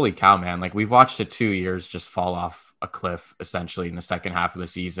 but holy cow, man, like we've watched it 2 years just fall off a cliff essentially in the second half of the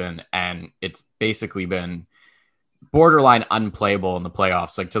season. And it's basically been borderline unplayable in the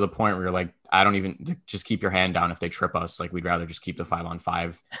playoffs, like to the point where you're like, I don't even, just keep your hand down if they trip us. Like we'd rather just keep the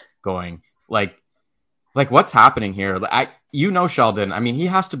 5-on-5 going. Like what's happening here? Sheldon, I mean, he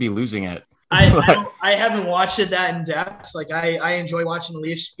has to be losing it. I haven't watched it that in depth. Like I enjoy watching the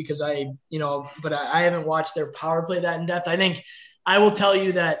Leafs because but I haven't watched their power play that in depth. I think I will tell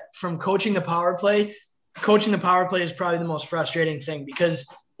you that from coaching the power play is probably the most frustrating thing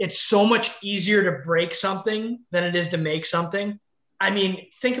because it's so much easier to break something than it is to make something. I mean,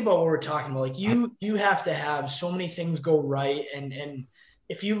 think about what we're talking about. Like you have to have so many things go right. And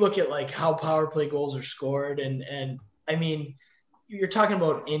if you look at like how power play goals are scored and I mean, you're talking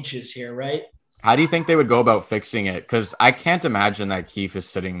about inches here, right? How do you think they would go about fixing it? Because I can't imagine that Keefe is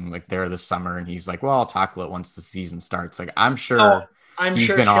sitting like there this summer and he's like, well, I'll tackle it once the season starts. Like I'm sure he's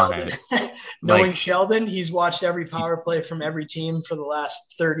been Sheldon, on it. Knowing Sheldon, he's watched every power play from every team for the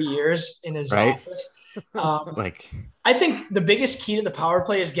last 30 years in his office. I think the biggest key to the power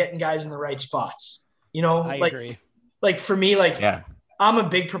play is getting guys in the right spots. I agree. Like for me, I'm a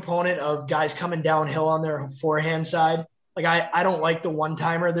big proponent of guys coming downhill on their forehand side. Like I don't like the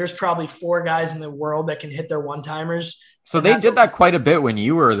one-timer. There's probably 4 guys in the world that can hit their one-timers. So they did that quite a bit when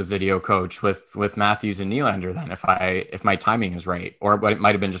you were the video coach with Matthews and Nylander then, if my timing is right, or it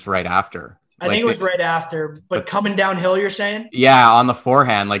might have been just right after. I think it was right after, but coming downhill, you're saying? Yeah, on the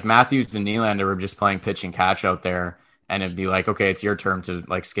forehand, like Matthews and Nylander were just playing pitch and catch out there, and it'd be like, okay, it's your turn to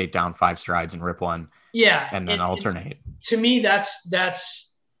like skate down 5 strides and rip one. Yeah. And then alternate. To me, that's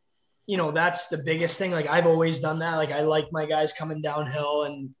the biggest thing. Like I've always done that. Like I like my guys coming downhill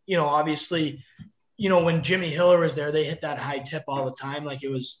and, obviously, when Jimmy Hiller was there, they hit that high tip all the time. Like it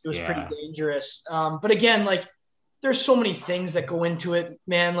was pretty dangerous. But again, like there's so many things that go into it,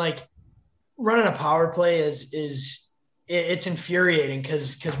 man. Like running a power play it's infuriating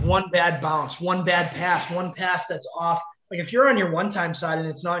because one bad bounce, one bad pass, one pass that's off. Like if you're on your one-time side and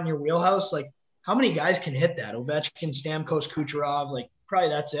it's not in your wheelhouse, like how many guys can hit that? Ovechkin, Stamkos, Kucherov, like probably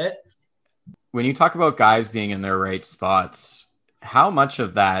that's it. When you talk about guys being in their right spots, how much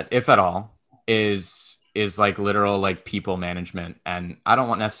of that, if at all, is like literal like people management? And I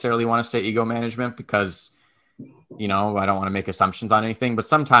don't necessarily want to say ego management because, I don't want to make assumptions on anything, but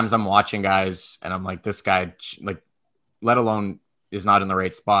sometimes I'm watching guys and I'm like, this guy, like, let alone is not in the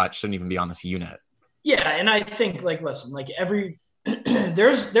right spot, shouldn't even be on this unit. Yeah. And I think like, listen, like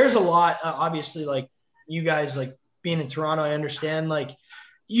there's a lot, obviously, like you guys, like being in Toronto, I understand, like,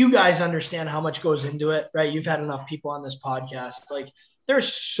 you guys understand how much goes into it, right? You've had enough people on this podcast. Like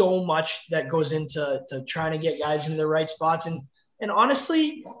there's so much that goes into trying to get guys into the right spots. And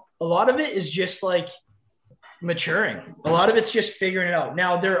honestly, a lot of it is just like maturing. A lot of it's just figuring it out.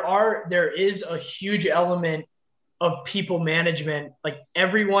 Now there is a huge element of people management, like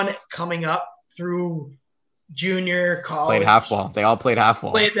everyone coming up through junior, college. Played half wall. They all played half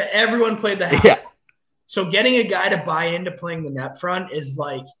wall. Everyone played the half. Yeah. So getting a guy to buy into playing the net front is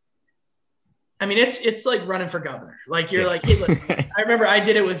like, I mean, it's like running for governor. Like you're like, hey, listen, I remember I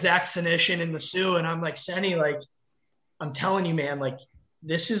did it with Zach Senyshyn in the Sioux, and I'm like, Senny, like, I'm telling you, man, like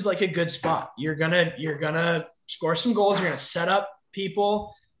this is like a good spot. You're gonna score some goals. You're gonna set up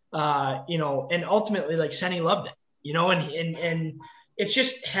people, and ultimately, like Senny loved it, and it's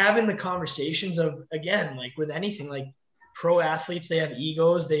just having the conversations of, again, like with anything, like pro athletes, they have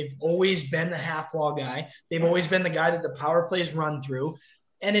egos. They've always been the half wall guy. They've always been the guy that the power plays run through.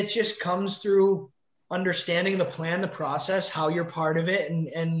 And it just comes through understanding the plan, the process, how you're part of it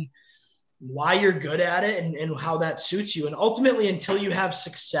and why you're good at it and how that suits you. And ultimately, until you have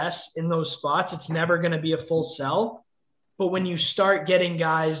success in those spots, it's never going to be a full sell. But when you start getting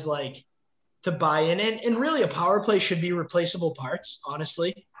guys like to buy in, and really a power play should be replaceable parts,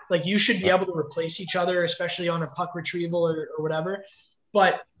 honestly. Like you should be able to replace each other, especially on a puck retrieval or whatever.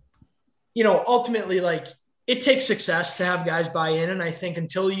 But, ultimately, like it takes success to have guys buy in. And I think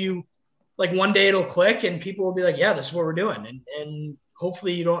until you, like, one day it'll click and people will be like, yeah, this is what we're doing. And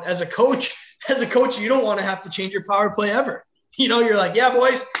hopefully you don't, as a coach, you don't want to have to change your power play ever. You're like, yeah,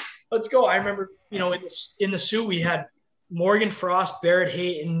 boys, let's go. I remember, in the suit, we had Morgan Frost, Barrett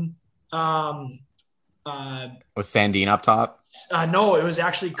Hayton. Was Sandin up top? No, it was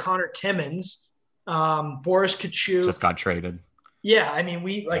actually Connor Timmins, Boris Kachuk. Just got traded. Yeah. I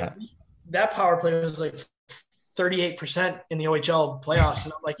mean, that power play was like 38% in the OHL playoffs.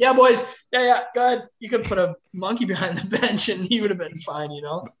 And I'm like, yeah, boys. Yeah. Go ahead. You could put a monkey behind the bench and he would have been fine,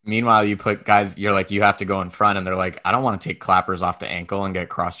 Meanwhile, you put guys, you're like, you have to go in front, and they're like, I don't want to take clappers off the ankle and get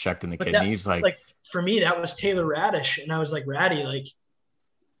cross-checked in the kidneys. Like for me, that was Taylor Radish. And I was like, Ratty,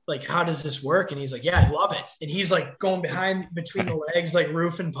 like, how does this work? And he's like, yeah, I love it. And he's like going between the legs, like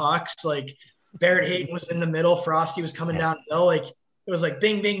roofing pucks. Like Barrett Hayton was in the middle. Frosty was coming downhill. Like, it was like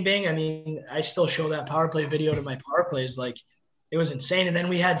bing, bing, bing. I mean, I still show that power play video to my power plays. Like, it was insane. And then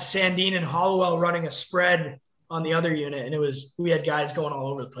we had Sandin and Hollowell running a spread on the other unit. And we had guys going all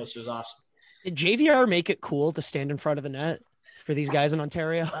over the place. It was awesome. Did JVR make it cool to stand in front of the net for these guys in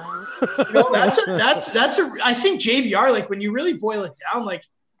Ontario? I think JVR, like, when you really boil it down, like,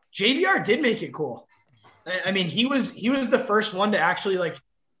 JVR did make it cool. I mean, he was the first one to actually, like,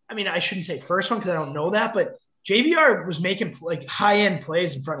 I mean, I shouldn't say first one because I don't know that, but JVR was making like high-end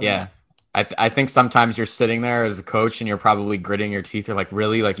plays in front of him. Yeah. I think sometimes you're sitting there as a coach and you're probably gritting your teeth. You're like,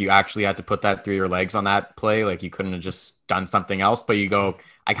 really? Like, you actually had to put that through your legs on that play? Like, you couldn't have just done something else? But you go,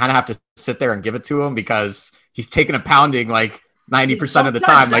 I kind of have to sit there and give it to him because he's taking a pounding like 90% of the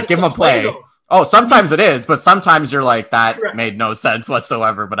time. Like, give him a play. Oh, sometimes it is, but sometimes you're like, that made no sense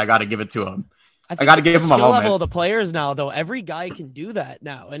whatsoever, but I got to give it to him. I got to give him a moment. Level of the players now, though, every guy can do that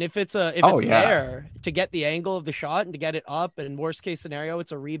now. And if it's there to get the angle of the shot and to get it up, and worst case scenario,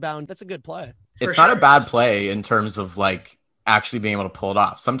 it's a rebound. That's a good play. It's not a bad play in terms of like actually being able to pull it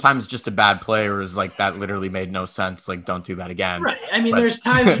off. Sometimes just a bad play or is like, that literally made no sense. Like, don't do that again. Right. I mean, there's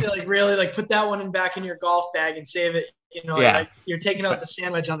times when you're like, really, like, put that one back in your golf bag and save it. Like, you're taking out the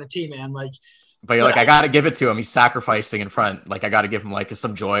sandwich on the tee, man. Like, but you're like, I got to give it to him. He's sacrificing in front. Like, I got to give him like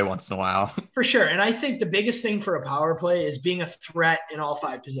some joy once in a while. For sure. And I think the biggest thing for a power play is being a threat in all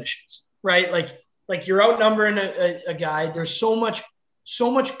 5 positions, right? Like you're outnumbering a guy. There's so much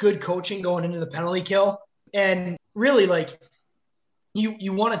good coaching going into the penalty kill. And really, like,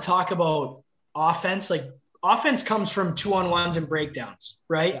 you want to talk about offense. Like, offense comes from 2-on-1s and breakdowns,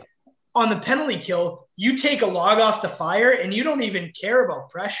 right? Yeah. On the penalty kill, you take a log off the fire and you don't even care about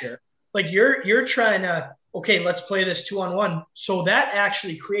pressure. Like, you're trying to, okay, let's play this 2-on-1. So that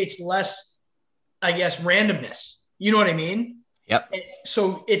actually creates less, I guess, randomness. You know what I mean? Yep.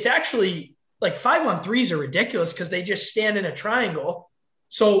 So it's actually like 5-on-3s are ridiculous because they just stand in a triangle.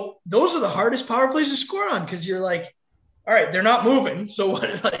 So those are the hardest power plays to score on because you're like, all right, they're not moving. So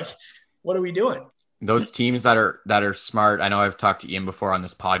what are we doing? Those teams that are smart. I know I've talked to Ian before on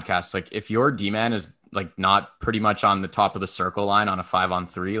this podcast. Like, if your D-man is like not pretty much on the top of the circle line on a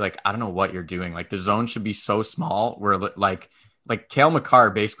 5-on-3, like, I don't know what you're doing. Like, the zone should be so small where like Cale Makar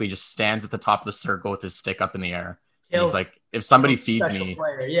basically just stands at the top of the circle with his stick up in the air. He's like, if somebody feeds me,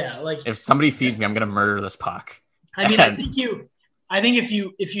 if somebody feeds me, I'm going to murder this puck. I mean, I think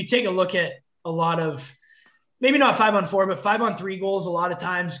if you take a look at a lot of, maybe not 5-on-4, but 5-on-3 goals, a lot of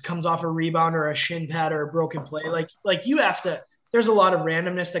times comes off a rebound or a shin pad or a broken play. Like you have to, there's a lot of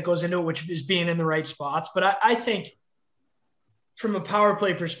randomness that goes into it, which is being in the right spots. But I think from a power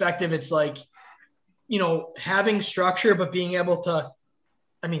play perspective, it's like, having structure, but being able to,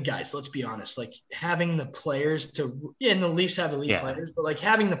 I mean, guys, let's be honest, like having the players and the Leafs have elite players, but like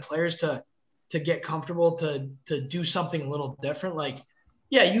having the players to get comfortable, to do something a little different. Like,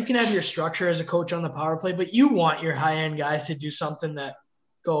 yeah, you can have your structure as a coach on the power play, but you want your high-end guys to do something that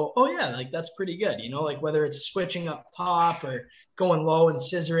go, oh yeah, like that's pretty good. Like whether it's switching up top or going low and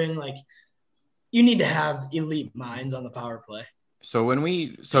scissoring, like you need to have elite minds on the power play.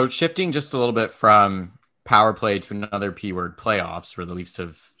 So shifting just a little bit from power play to another P word, playoffs, where the Leafs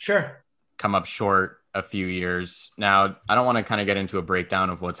have come up short a few years. Now, I don't want to kind of get into a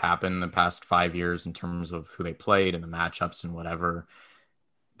breakdown of what's happened in the past 5 years in terms of who they played and the matchups and whatever.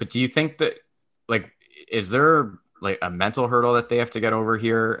 But do you think that, like, is there like a mental hurdle that they have to get over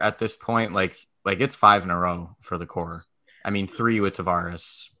here at this point? Like it's 5 in a row for the core. I mean, 3 with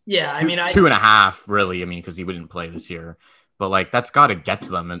Tavares. Yeah, I mean, 2.5 really. I mean, because he wouldn't play this year. But like that's got to get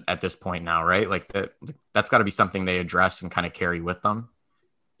to them at this point now, right? Like that's got to be something they address and kind of carry with them.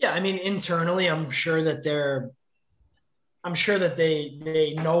 Yeah, I mean, internally, I'm sure that they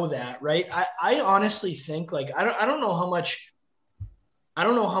know that, right? I honestly think, like, I don't know how much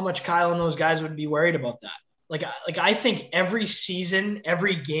Kyle and those guys would be worried about that. Like I think every season,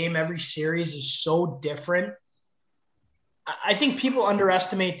 every game, every series is so different. I think people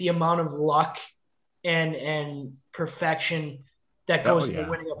underestimate the amount of luck and perfection that goes into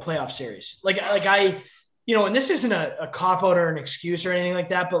winning a playoff series. Like I, and this isn't a cop out or an excuse or anything like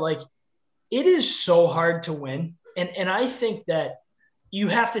that, but like it is so hard to win. And I think that you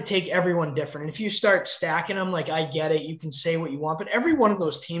have to take everyone different. And if you start stacking them, like I get it, you can say what you want, but every one of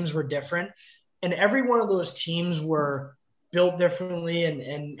those teams were different. And every one of those teams were built differently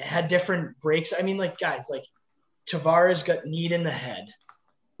and had different breaks. I mean, like guys, like Tavares got kneed in the head,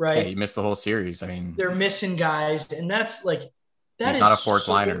 right? Yeah, he missed the whole series. I mean, they're missing guys, and that's like he's not a fourth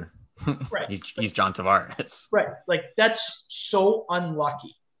liner. Right. he's John Tavares. Right. Like that's so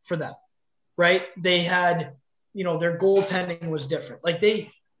unlucky for them. Right. They had, their goaltending was different. Like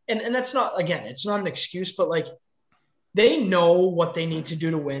and that's not, again, it's not an excuse, but like they know what they need to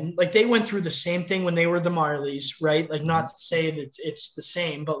do to win. Like they went through the same thing when they were the Marlies, right? Like not to say that it's the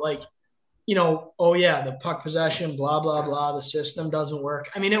same, but like, oh yeah, the puck possession, blah, blah, blah. The system doesn't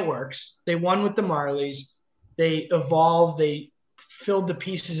work. I mean, it works. They won with the Marlies. They evolved. They filled the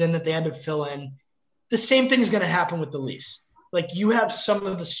pieces in that they had to fill in. The same thing is going to happen with the Leafs. Like you have some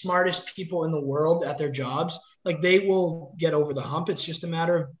of the smartest people in the world at their jobs. Like they will get over the hump. It's just a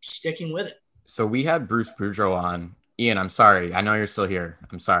matter of sticking with it. So we had Bruce Boudreau on. Ian, I'm sorry. I know you're still here.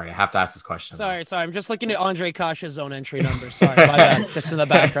 I'm sorry. I have to ask this question. Sorry. I'm just looking at Andre Kasha's zone entry number. Sorry about that. Just in the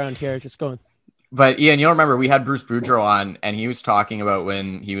background here. Just going. But Ian, you'll remember we had Bruce Boudreau on, and he was talking about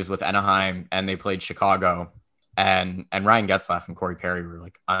when he was with Anaheim and they played Chicago, and Ryan Getzlaf and Corey Perry were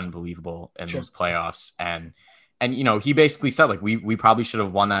like unbelievable in those playoffs. And he basically said like we probably should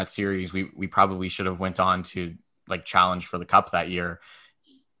have won that series. We probably should have went on to like challenge for the cup that year.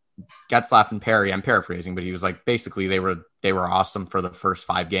 Getzlaf and Perry, I'm paraphrasing, but he was like basically they were awesome for the first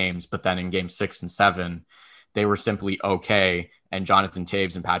 5 games, but then in game 6 and 7, they were simply okay. And Jonathan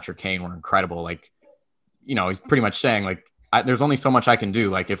Toews and Patrick Kane were incredible. Like, he's pretty much saying like there's only so much I can do.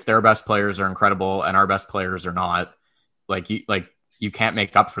 Like if their best players are incredible and our best players are not, you can't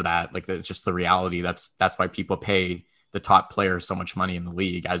make up for that. Like that's just the reality. That's why people pay the top players so much money in the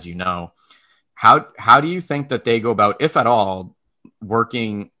league, as you know. How do you think that they go about, if at all,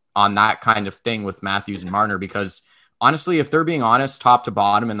 working on that kind of thing with Matthews and Marner? Because honestly, if they're being honest, top to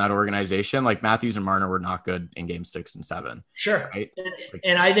bottom in that organization, like Matthews and Marner were not good in game 6 and 7. Sure. Right?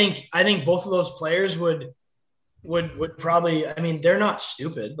 And I think both of those players would probably, I mean, they're not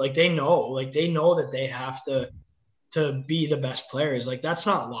stupid. Like they know that they have to be the best players. Like that's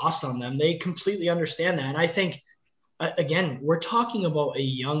not lost on them. They completely understand that. And I think, again, we're talking about a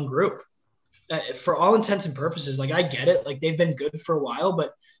young group for all intents and purposes. Like I get it. Like they've been good for a while,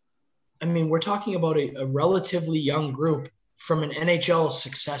 but I mean, we're talking about a relatively young group from an NHL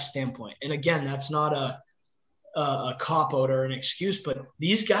success standpoint. And again, that's not a cop out or an excuse, but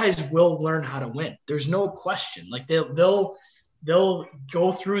these guys will learn how to win. There's no question. Like they'll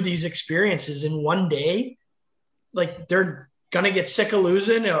go through these experiences in one day. Like they're going to get sick of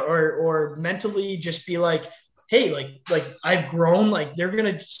losing or mentally just be like, hey, like I've grown. Like they're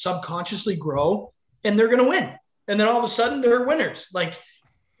going to subconsciously grow and they're going to win. And then all of a sudden they're winners. Like,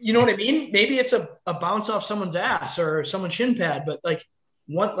 you know what I mean? Maybe it's a bounce off someone's ass or someone's shin pad, but like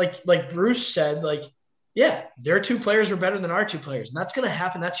Bruce said, like, yeah, their 2 players were better than our 2 players. And that's going to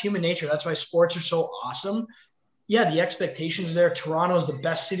happen. That's human nature. That's why sports are so awesome. Yeah, the expectations are there. Toronto is the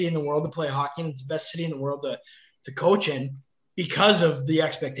best city in the world to play hockey, and it's the best city in the world to coach in because of the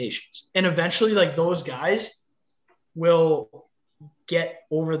expectations. And eventually, like, those guys will get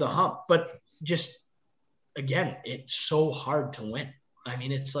over the hump. But just, again, it's so hard to win. I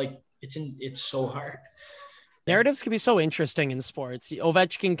mean, it's like, it's so hard. Narratives can be so interesting in sports.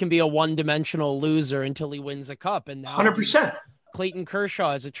 Ovechkin can be a one-dimensional loser until he wins a cup. And now 100%. Clayton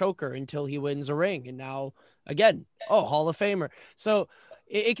Kershaw is a choker until he wins a ring. And now, again, Hall of Famer. So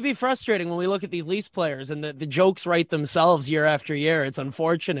it can be frustrating when we look at these Leafs players and the jokes write themselves year after year. It's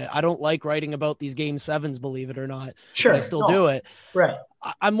unfortunate. I don't like writing about these game 7s, believe it or not. Sure. I still do it. Right.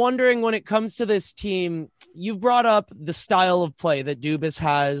 I'm wondering, when it comes to this team, you've brought up the style of play that Dubas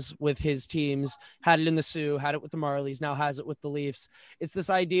has with his teams, had it in the Sioux, had it with the Marlies, now has it with the Leafs. It's this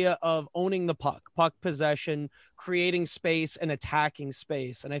idea of owning the puck possession, creating space and attacking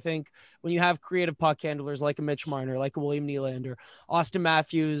space. And I think when you have creative puck handlers like a Mitch Marner, like a William Nylander, Austin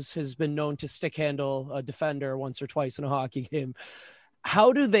Matthews has been known to stick handle a defender once or twice in a hockey game.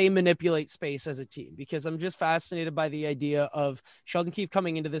 How do they manipulate space as a team? Because I'm just fascinated by the idea of Sheldon Keefe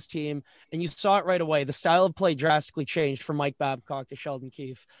coming into this team, and you saw it right away. The style of play drastically changed from Mike Babcock to Sheldon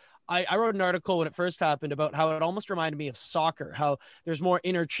Keefe. I wrote an article when it first happened about how it almost reminded me of soccer, how there's more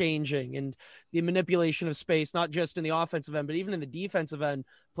interchanging and the manipulation of space, not just in the offensive end, but even in the defensive end.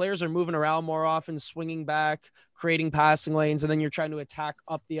 Players are moving around more often, swinging back, creating passing lanes, and then you're trying to attack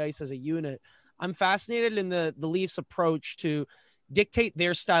up the ice as a unit. I'm fascinated in the Leafs' approach to dictate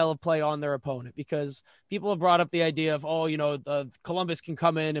their style of play on their opponent, because people have brought up the idea of, the Columbus can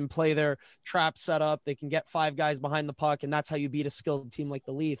come in and play their trap setup. They can get 5 guys behind the puck, and that's how you beat a skilled team like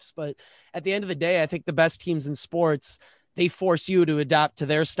the Leafs. But at the end of the day, I think the best teams in sports, they force you to adapt to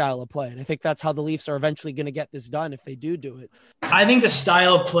their style of play. And I think that's how the Leafs are eventually going to get this done if they do it. I think the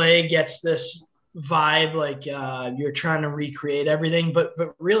style of play gets this vibe like you're trying to recreate everything. But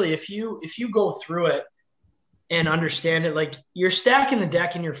really, if you go through it and understand it, like you're stacking the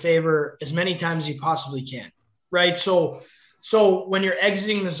deck in your favor as many times as you possibly can, right? So when you're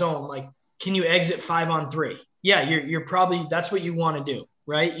exiting the zone, like, can you exit 5-on-3? Yeah, you're probably, that's what you want to do,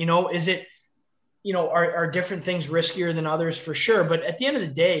 right? Is it, are different things riskier than others? For sure. But at the end of the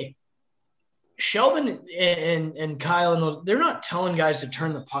day, Sheldon and Kyle and those, they're not telling guys to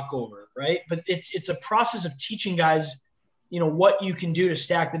turn the puck over, right? But it's a process of teaching guys, what you can do to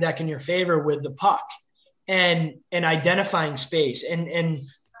stack the deck in your favor with the puck. And identifying space. And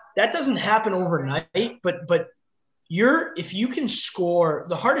that doesn't happen overnight, but if you can score,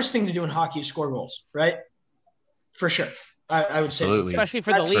 the hardest thing to do in hockey is score goals, right? For sure. I would say. Absolutely. Especially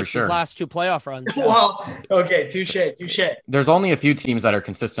for the Leafs, these last 2 playoff runs. Yeah. Well, okay. Touche. There's only a few teams that are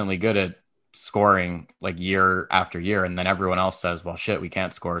consistently good at scoring like year after year. And then everyone else says, well, shit, we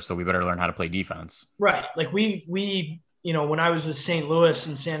can't score. So we better learn how to play defense. Right. Like we, when I was with St. Louis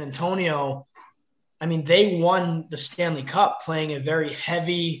and San Antonio, I mean, they won the Stanley Cup playing a very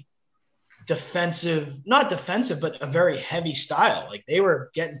heavy not defensive, but a very heavy style. Like they were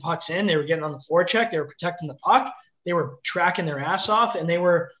getting pucks in, they were getting on the forecheck, they were protecting the puck, they were tracking their ass off, and they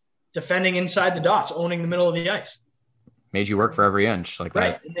were defending inside the dots, owning the middle of the ice. Made you work for every inch, like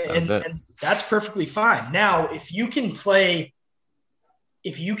right. And that's perfectly fine. Now, if you can play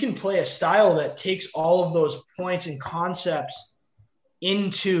a style that takes all of those points and concepts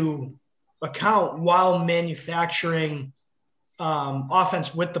into account while manufacturing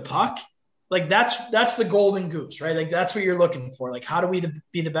offense with the puck, like that's the golden goose, right? Like that's what you're looking for. Like, how do we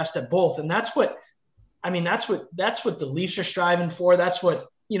be the best at both? And that's what the Leafs are striving for. That's what,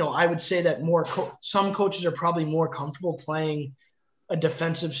 I would say that some coaches are probably more comfortable playing a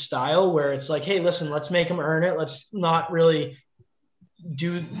defensive style where it's like, hey, listen, let's make them earn it. Let's not really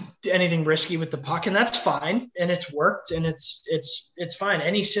do anything risky with the puck, and that's fine. And it's worked, and it's fine.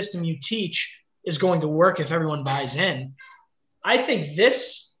 Any system you teach is going to work if everyone buys in. I think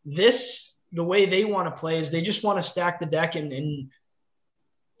the way they want to play is they just want to stack the deck and in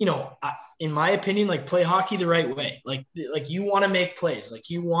my opinion, like play hockey the right way. Like you want to make plays.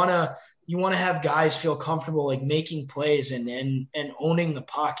 Like you want to have guys feel comfortable, like making plays and owning the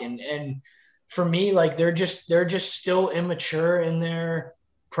puck. And for me, like they're just still immature in their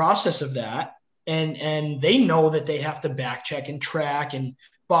process of that. And they know that they have to back check and track and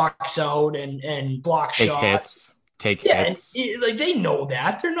box out and block shots. Take hits. And, like they know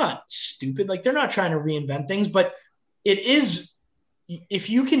that. They're not stupid. Like they're not trying to reinvent things, but it is, if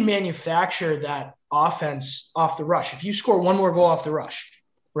you can manufacture that offense off the rush, if you score one more goal off the rush,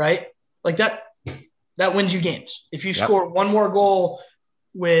 right? Like that wins you games. If you score one more goal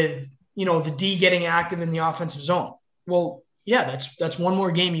with, the D getting active in the offensive zone, well, yeah, that's one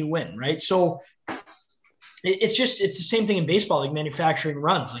more game you win, right? So it's the same thing in baseball, like manufacturing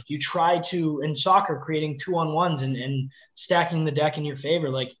runs. Like you try to, in soccer, creating 2-on-1s and stacking the deck in your favor,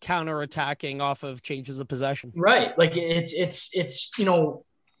 like counter-attacking off of changes of possession. Right. Like it's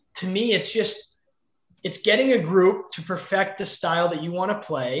to me, it's getting a group to perfect the style that you want to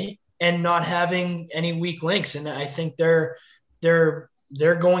play and not having any weak links. And I think they're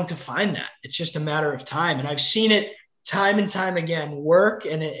going to find that. It's just a matter of time. And I've seen it time and time again work,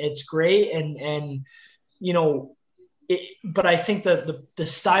 and it's great. But I think the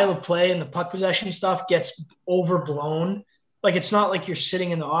style of play and the puck possession stuff gets overblown. Like, it's not like you're sitting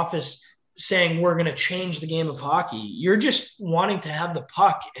in the office saying we're going to change the game of hockey. You're just wanting to have the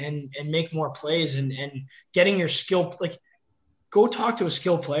puck and make more plays and getting your skill. Like, go talk to a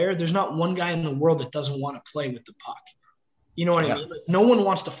skilled player. There's not one guy in the world that doesn't want to play with the puck. You know what I mean? Like, no one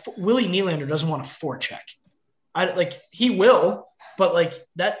wants to. Willie Nylander doesn't want to forecheck. He will, but like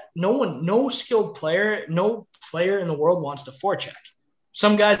that, no skilled player, no player in the world wants to forecheck.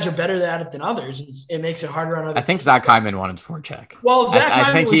 Some guys are better at it than others, and it makes it harder on others. I think Zach Hyman wanted forecheck. Well,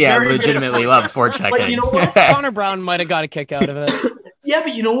 I think he legitimately loved forechecking. But you know what? Connor Brown might have got a kick out of it. Yeah,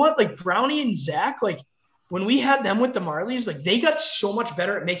 but you know what? Like Brownie and Zach, like when we had them with the Marlies, like they got so much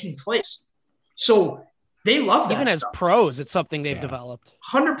better at making plays. So they love that. Even as pros, it's something they've developed.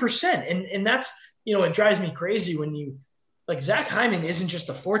 100%. And that's, it drives me crazy when you like Zach Hyman isn't just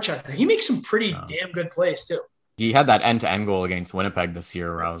a forechecker. He makes some pretty damn good plays too. He had that end-to-end goal against Winnipeg this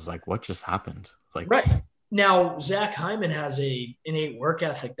year where I was like, what just happened? Like, right. Now, Zach Hyman has a innate work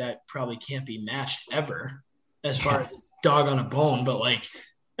ethic that probably can't be matched ever as far as dog on a bone. But like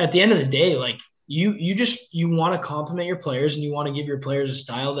at the end of the day, like you want to compliment your players and you want to give your players a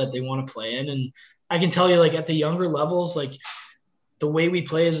style that they want to play in. And I can tell you, like at the younger levels, like the way we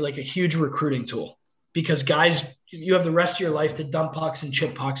play is like a huge recruiting tool because guys, you have the rest of your life to dump pucks and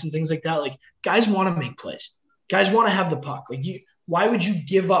chip pucks and things like that. Like guys want to make plays. Guys want to have the puck. Like why would you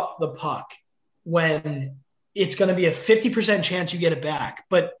give up the puck when it's going to be a 50% chance you get it back,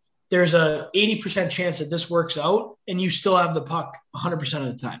 but there's a 80% chance that this works out and you still have the puck 100% of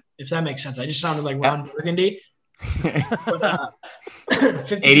the time, if that makes sense. I just sounded like Ron Burgundy. But,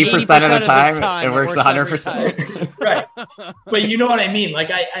 80% of the time, it works 100%. Right. But you know what I mean?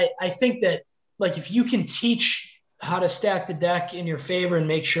 Like, I think that, like, if you can teach how to stack the deck in your favor and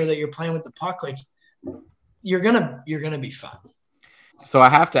make sure that you're playing with the puck, like, you're gonna be fine. So I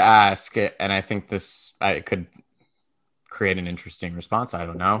have to ask, and I think I could create an interesting response. I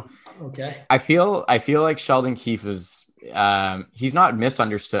don't know. Okay. I feel like Sheldon Keefe is he's not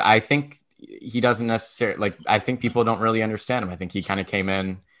misunderstood. I think he doesn't necessarily like. I think people don't really understand him. I think he kind of came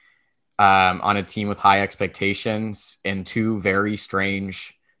in on a team with high expectations in two very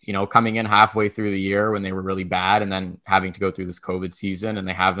strange, coming in halfway through the year when they were really bad, and then having to go through this COVID season, and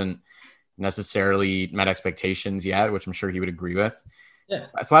they haven't necessarily met expectations yet, which I'm sure he would agree with. Yeah.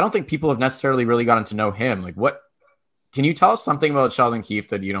 So I don't think people have necessarily really gotten to know him. Like, what can you tell us something about Sheldon Keefe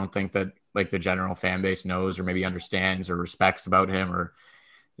that you don't think that like the general fan base knows or maybe understands or respects about him or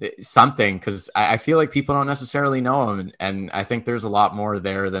something? Because I feel like people don't necessarily know him, and I think there's a lot more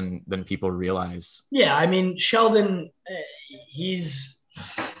there than people realize. Yeah, I mean, Sheldon, he's,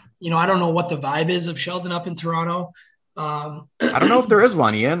 I don't know what the vibe is of Sheldon up in Toronto. I don't know if there is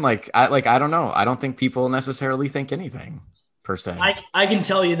one, Ian. I don't know. I don't think people necessarily think anything per se. I can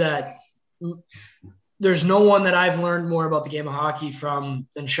tell you that there's no one that I've learned more about the game of hockey from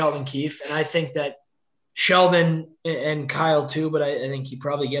than Sheldon Keefe. And I think that Sheldon and Kyle too, but I think he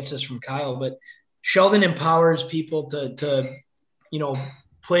probably gets this from Kyle, but Sheldon empowers people to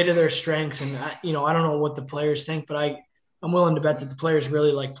play to their strengths. And I don't know what the players think, but I'm willing to bet that the players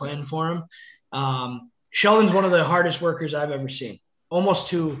really like playing for him. Sheldon's one of the hardest workers I've ever seen, almost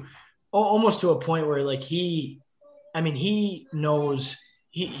to a point where like he knows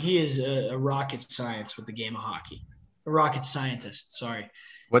he is a rocket science with the game of hockey, a rocket scientist. Sorry.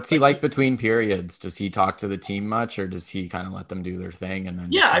 What's he like between periods? Does he talk to the team much, or does he kind of let them do their thing and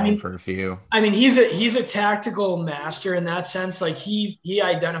then for a few? I mean, he's a tactical master in that sense. Like he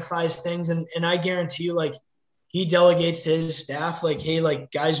identifies things, and I guarantee you, like, he delegates to his staff, like, hey,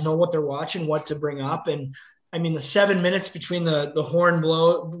 like, guys know what they're watching, what to bring up. And I mean, the 7 minutes between the horn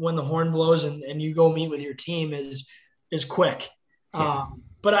blow, when the horn blows and you go meet with your team is quick. Yeah.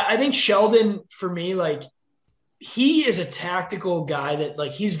 But I think Sheldon, for me, like, he is a tactical guy that,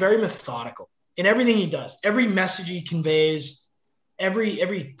 like, he's very methodical in everything he does, every message he conveys,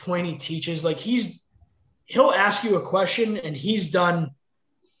 every point he teaches. Like, he'll ask you a question and he's done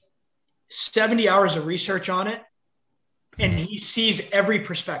 70 hours of research on it, and he sees every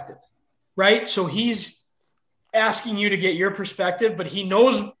perspective, right? So he's asking you to get your perspective, but he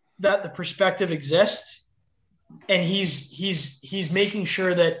knows that the perspective exists, and he's making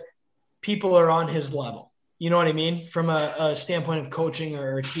sure that people are on his level. You know what I mean? From a standpoint of coaching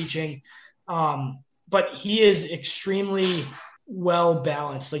or teaching. But he is extremely well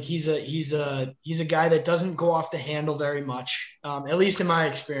balanced. Like he's a guy that doesn't go off the handle very much, at least in my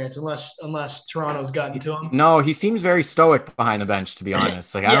experience, unless Toronto's gotten to him. No, he seems very stoic behind the bench, to be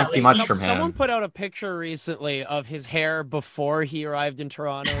honest. Like, I don't see much from him. Someone put out a picture recently of his hair before he arrived in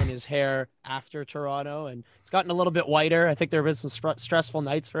Toronto and his hair after Toronto, and it's gotten a little bit whiter. I think there have been some stressful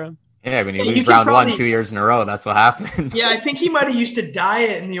nights for him. Yeah, when you lose round 1 2 years in a row, that's what happens. Yeah, I think he might have used to dye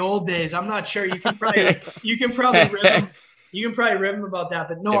it in the old days. I'm not sure. You can probably rib him. You can probably rib him about that.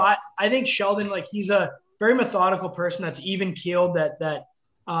 But no, yeah. I think Sheldon, like, he's a very methodical person that's even keeled, that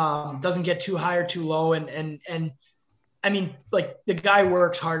doesn't get too high or too low. And I mean, like, the guy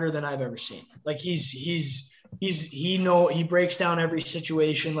works harder than I've ever seen. Like, he breaks down every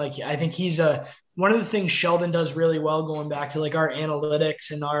situation. Like, I think one of the things Sheldon does really well, going back to like our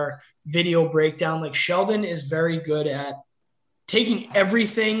analytics and our video breakdown, like, Sheldon is very good at taking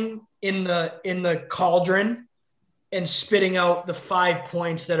everything in the cauldron and spitting out the 5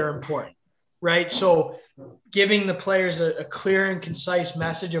 points that are important. right? So giving the players a clear and concise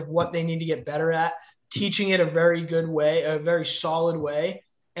message of what they need to get better at, teaching it a very good way, a very solid way,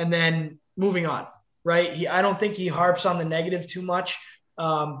 and then moving on, right? I don't think he harps on the negative too much,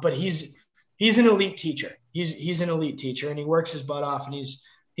 but he's an elite teacher. He's an elite teacher, and he works his butt off, and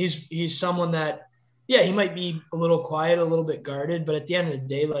he's someone that, yeah, he might be a little quiet, a little bit guarded, but at the end of the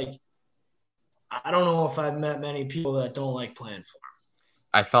day, like, I don't know if I've met many people that don't like playing for him.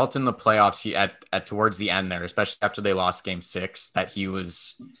 I felt in the playoffs, at towards the end there, especially after they lost Game 6, that he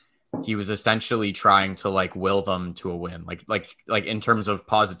was essentially trying to like will them to a win, like in terms of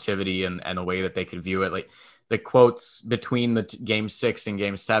positivity and the way that they could view it. Like the quotes between the Game 6 and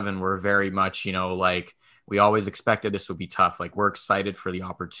Game 7 were very much, like, we always expected this would be tough. Like, we're excited for the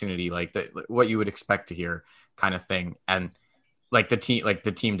opportunity, like what you would expect to hear kind of thing. And like the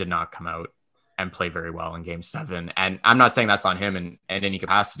team did not come out and play very well in Game 7. And I'm not saying that's on him in any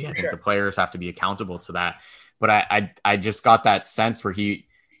capacity. I think the players have to be accountable to that. But I just got that sense where he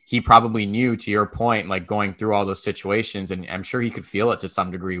probably knew, to your point, like going through all those situations, and I'm sure he could feel it to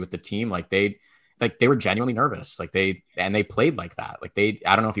some degree with the team. Like they were genuinely nervous. Like they played like that. Like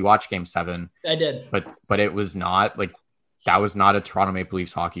I don't know if you watched Game 7. I did. But it was not like, that was not a Toronto Maple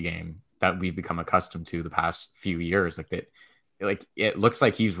Leafs hockey game that we've become accustomed to the past few years. Like it looks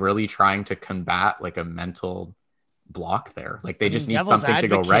like he's really trying to combat like a mental block there. Like they just need something to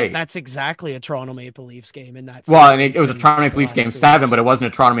go right. That's exactly a Toronto Maple Leafs game in that. Well, and it was a Toronto Maple Leafs Game 7, but it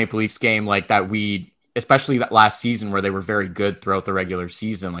wasn't a Toronto Maple Leafs game like that. Especially that last season where they were very good throughout the regular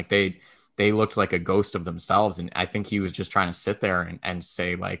season. Like they looked like a ghost of themselves. And I think he was just trying to sit there and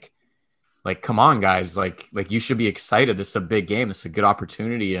say like, come on guys, like you should be excited. This is a big game. This is a good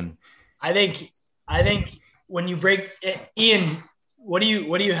opportunity. And I think when you break it, Ian, what do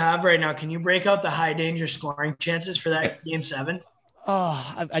you have right now? Can you break out the high danger scoring chances for that Game 7?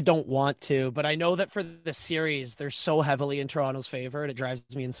 Oh, I don't want to, but I know that for the series, they're so heavily in Toronto's favor, and it drives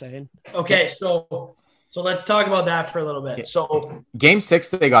me insane. Okay, so let's talk about that for a little bit. So Game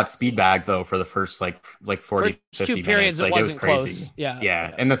 6, they got speed bagged though for the first like 40, 50 2 periods. minutes. Like it was crazy. Close.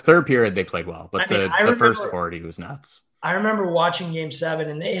 Yeah. In the third period, they played well, but the first 40 was nuts. I remember watching Game 7,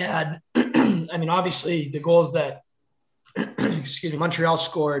 and they had, I mean, obviously the goals that, Montreal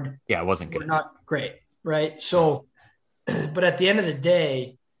scored. Yeah, it wasn't good. Were not great, right? So, but at the end of the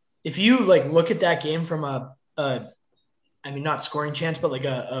day, if you like look at that game from not scoring chance, but like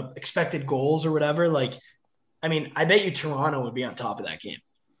a expected goals or whatever, like, I mean, I bet you Toronto would be on top of that game,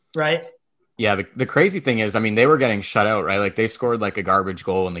 right? Yeah, the crazy thing is, I mean, they were getting shut out, right? Like they scored like a garbage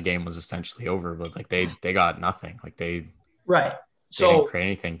goal and the game was essentially over, but like they got nothing. Like they didn't create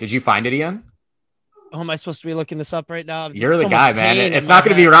anything. Did you find it, Ian? Oh, am I supposed to be looking this up right now? You're the guy, man. It's not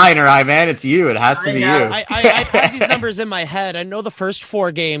going to be Ryan or I, man. It's you. It has to be you. I have these numbers in my head. I know the first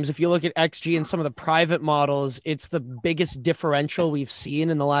 4 games, if you look at XG and some of the private models, it's the biggest differential we've seen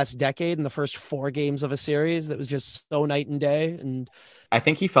in the last decade in the first 4 games of a series. That was just so night and day. And I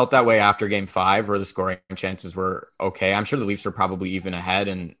think he felt that way after Game 5, where the scoring chances were okay. I'm sure the Leafs were probably even ahead,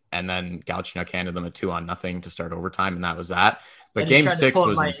 and then Galchenyuk handed them a 2-0 to start overtime, and that was that. But Game 6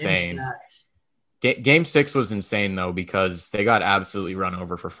 was insane. Game 6 was insane though, because they got absolutely run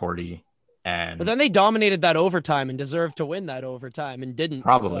over for 40, but then they dominated that overtime and deserved to win that overtime and didn't.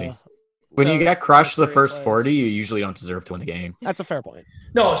 Probably. When you get crushed the first 40, you usually don't deserve to win the game. That's a fair point.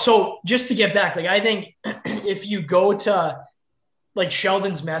 No, so just to get back, like I think if you go to like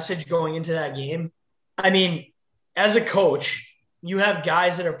Sheldon's message going into that game, I mean, as a coach, you have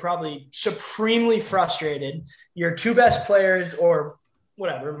guys that are probably supremely frustrated. Your 2 best players or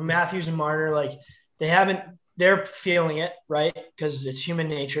whatever, Matthews and Marner, like they're feeling it, right? Because it's human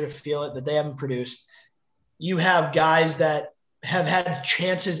nature to feel it, that they haven't produced. You have guys that have had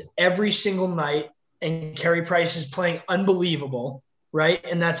chances every single night, and Carey Price is playing unbelievable, right?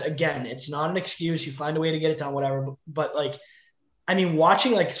 And that's, again, it's not an excuse. You find a way to get it done, whatever. But like, I mean,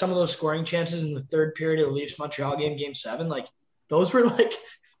 watching like some of those scoring chances in the third period of the Leafs Montreal game, Game 7, like those were like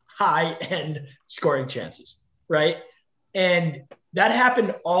high end scoring chances, right? And that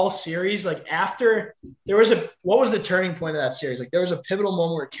happened all series. Like after there was what was the turning point of that series? Like there was a pivotal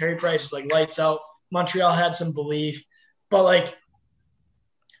moment where Carey Price is like lights out. Montreal had some belief, but like,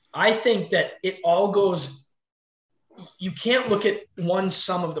 I think that it all goes, you can't look at one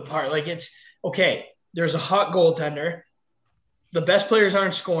sum of the part. Like it's okay. There's a hot goaltender. The best players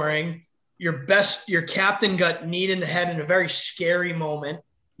aren't scoring. Your captain got kneed in the head in a very scary moment.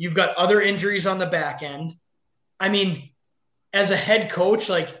 You've got other injuries on the back end. I mean, as a head coach,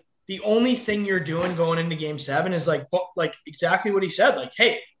 like the only thing you're doing going into Game 7 is like exactly what he said. Like,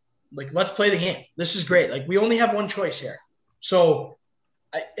 hey, like let's play the game. This is great. Like we only have one choice here. So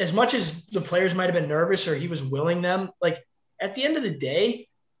as much as the players might have been nervous or he was willing them, like at the end of the day,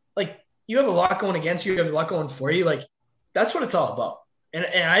 like you have a lot going against you, you have a lot going for you. Like that's what it's all about. And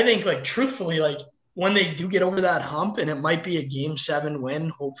I think like truthfully, like when they do get over that hump and it might be a Game 7 win,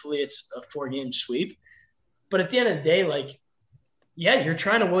 hopefully it's a 4-game sweep. But at the end of the day, like, yeah, you're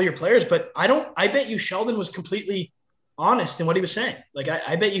trying to will your players, but I bet you Sheldon was completely honest in what he was saying. Like,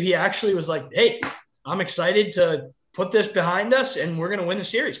 I bet you he actually was like, hey, I'm excited to put this behind us and we're going to win the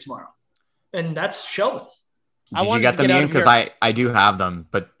series tomorrow. And that's Sheldon. Did you get them, Ian? Because I do have them,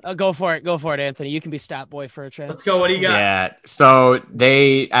 but go for it. Go for it, Anthony. You can be stat boy for a chance. Let's go. What do you got? Yeah. So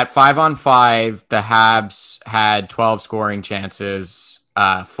they, at 5-on-5, the Habs had 12 scoring chances,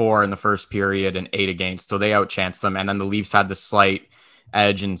 4 in the first period and 8 against. So they outchanced them. And then the Leafs had the slight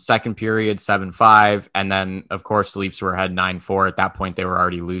edge in second period, 7-5. And then, of course, the Leafs were ahead 9-4. At that point, they were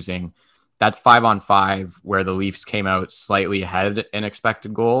already losing. That's 5-on-5, where the Leafs came out slightly ahead in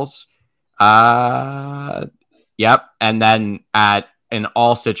expected goals. Yep. And then in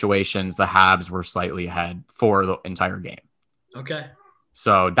all situations, the Habs were slightly ahead for the entire game. Okay.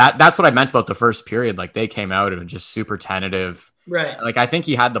 So that's what I meant about the first period. Like they came out and just super tentative. Right. Like I think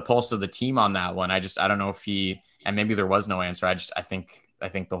he had the pulse of the team on that one. I don't know if and maybe there was no answer. I think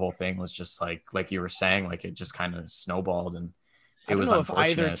the whole thing was just like you were saying, like it just kind of snowballed and it was unfortunate. I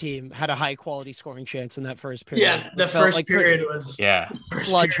don't know if either team had a high quality scoring chance in that first period. Yeah. The first period was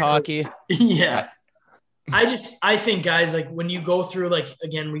sludge hockey. Yeah. I think guys, like when you go through, like,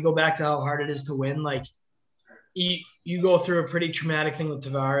 again, we go back to how hard it is to win. Like you go through a pretty traumatic thing with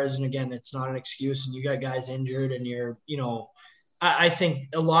Tavares. And again, it's not an excuse and you got guys injured and you're, I think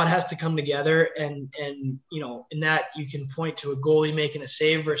a lot has to come together and, in that you can point to a goalie making a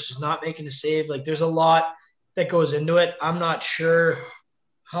save versus not making a save. Like there's a lot that goes into it. I'm not sure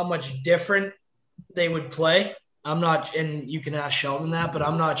how much different they would play. And you can ask Sheldon that, but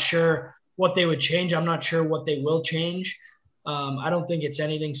I'm not sure what they would change. I'm not sure what they will change. I don't think it's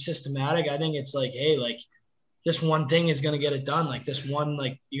anything systematic. I think it's like, hey, like this one thing is going to get it done. Like this one,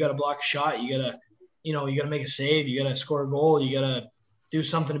 like you got to block a shot. You got to, you got to make a save. You got to score a goal. You got to do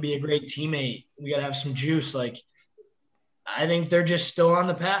something to be a great teammate. We got to have some juice. Like, I think they're just still on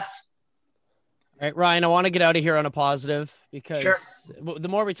the path. All right, Ryan, I want to get out of here on a positive because the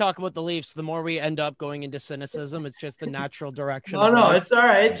more we talk about the Leafs, the more we end up going into cynicism. It's just the natural direction. No, it's all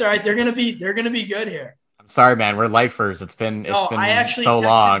right. It's all right. They're gonna be good here. I'm sorry, man. We're lifers. It's been so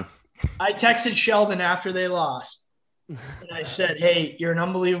long. I texted Sheldon after they lost, and I said, "Hey, you're an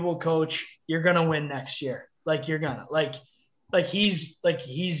unbelievable coach. You're gonna win next year. Like you're gonna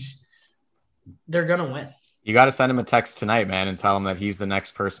they're gonna win." You got to send him a text tonight, man, and tell him that he's the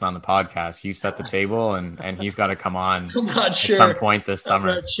next person on the podcast. You set the table, and he's got to come on at some point this summer.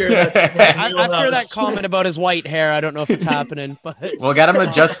 I'm not sure after that comment about his white hair, I don't know if it's happening, but we'll get him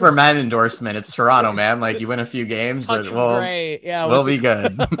a Just for Men endorsement. It's Toronto, man. Like you win a few games, we'll be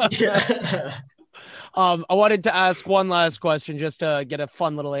good. I wanted to ask one last question just to get a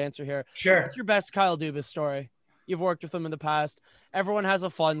fun little answer here. Sure. What's your best Kyle Dubas story? You've worked with him in the past. Everyone has a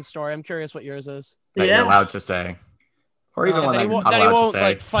fun story. I'm curious what yours is. That you're allowed to say. Or even one that you're not allowed to say.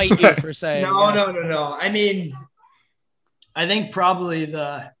 Like, fight you for saying. No. I mean, I think probably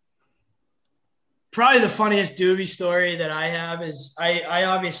the funniest Doobie story that I have is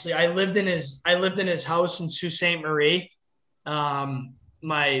I lived in his house in Sault Ste. Marie.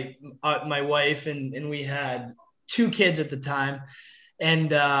 My wife and we had 2 kids at the time. And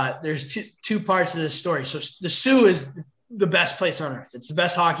there's two parts of this story. So the Sioux is the best place on earth. It's the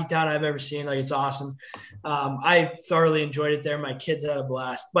best hockey town I've ever seen. Like, it's awesome. I thoroughly enjoyed it there. My kids had a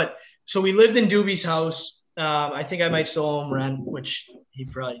blast. But so we lived in Doobie's house. I think I might still owe him rent, which he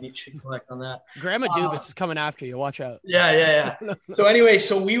probably should collect on that. Grandma Dubas is coming after you. Watch out. Yeah. So anyway,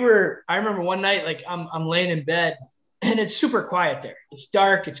 I remember one night, like I'm laying in bed and it's super quiet there. It's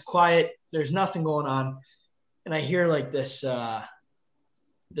dark. It's quiet. There's nothing going on. And I hear like this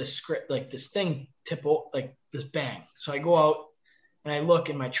script, like this thing like this bang. So I go out and I look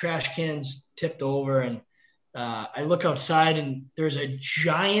and my trash can's tipped over and I look outside and there's a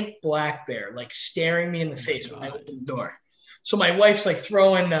giant black bear like staring me in the face when I open the door. So my wife's like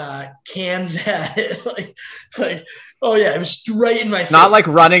throwing cans at it, like oh yeah, it was right in my face. Not like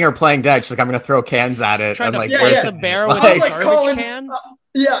running or playing dead. She's like, I'm gonna throw cans at it. Trying and to fight the bear with a garbage can.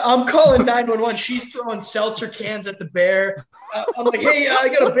 I'm calling 911. She's throwing seltzer cans at the bear. I'm like, hey, I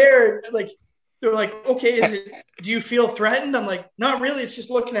got a bear. Like, they're like, okay, do you feel threatened? I'm like, not really. It's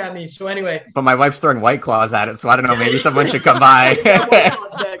just looking at me. So anyway. But my wife's throwing White Claws at it. So I don't know. Maybe someone should come by.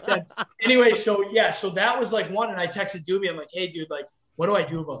 Anyway, so that was like one. And I texted Doobie. I'm like, hey, dude, like, what do I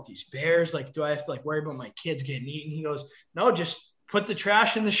do about these bears? Like, do I have to like worry about my kids getting eaten? He goes, no, just put the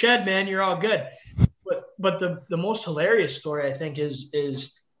trash in the shed, man. You're all good. But the most hilarious story, I think,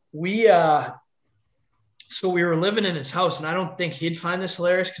 is we so we were living in his house, and I don't think he'd find this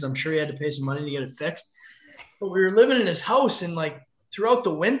hilarious because I'm sure he had to pay some money to get it fixed. But we were living in his house, and like throughout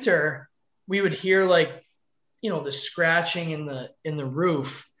the winter, we would hear like, the scratching in the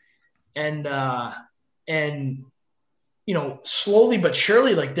roof, and slowly but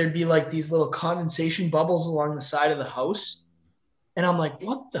surely, like there'd be like these little condensation bubbles along the side of the house. And I'm like,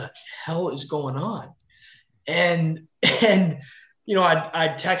 what the hell is going on? And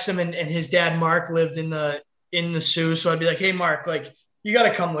I'd text him, and his dad, Mark, lived in the Sioux. So I'd be like, hey, Mark, like, you got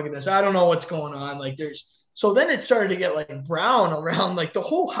to come look at this. I don't know what's going on. Like so then it started to get like brown around like the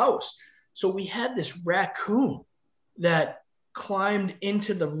whole house. So we had this raccoon that climbed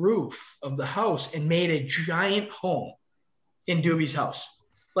into the roof of the house and made a giant home in Doobie's house,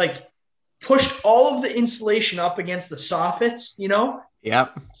 like pushed all of the insulation up against the soffits,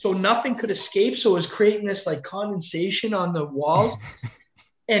 Yep. So nothing could escape. So it was creating this like condensation on the walls.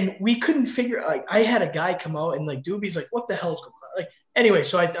 And we couldn't figure, like, I had a guy come out, and like Doobie's like, what the hell's going on? Like, anyway,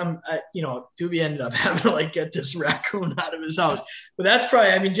 so Doobie ended up having to like get this raccoon out of his house. But that's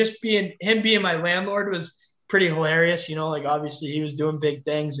probably, just being my landlord was pretty hilarious. Like obviously he was doing big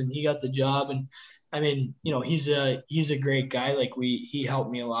things and he got the job. And he's a great guy. Like he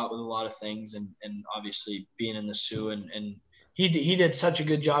helped me a lot with a lot of things, and obviously being in the Sioux, and he did such a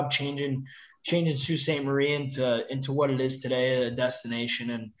good job changing Sault Ste. Marie into what it is today, a destination.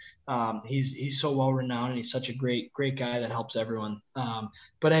 And he's so well renowned, and he's such a great guy that helps everyone.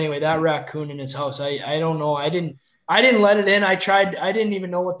 But anyway, that raccoon in his house, I don't know. I didn't let it in. I tried. I didn't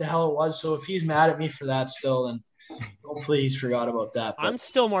even know what the hell it was. So if he's mad at me for that still, then hopefully he's forgot about that. But I'm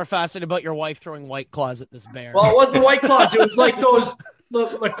still more fascinated about your wife throwing White Claws at this bear. Well, it wasn't White Claws. It was like those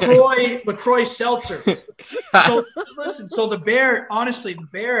LaCroix seltzers. So listen, so the bear,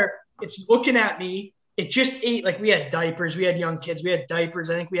 it's looking at me. It just ate, like, we had diapers. We had young kids. We had diapers.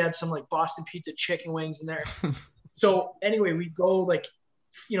 I think we had some like Boston Pizza chicken wings in there. So anyway, we go like,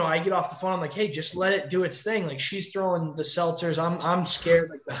 I get off the phone. I'm like, hey, just let it do its thing. Like, she's throwing the seltzers. I'm scared,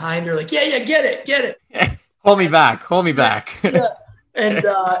 like, behind her. Like, yeah, get it. Hold me back. Yeah. And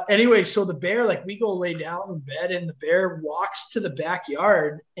anyway, so the bear, like, we go lay down in bed, and the bear walks to the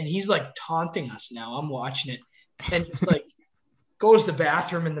backyard, and he's like taunting us now. I'm watching it, and just like goes to the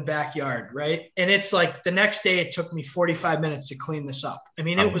bathroom in the backyard, right? And it's like the next day it took me 45 minutes to clean this up.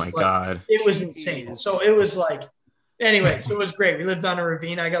 It was like, God. It was insane. So it was like, anyway, so it was great. We lived on a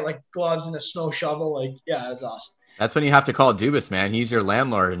ravine. I got like gloves and a snow shovel. Like, yeah, it was awesome. That's when you have to call Dubas, man. He's your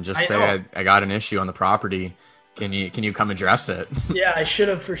landlord, and just say, I got an issue on the property. Can you come address it? Yeah, I should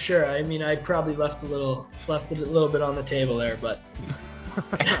have for sure. I probably left it a little bit on the table there, but.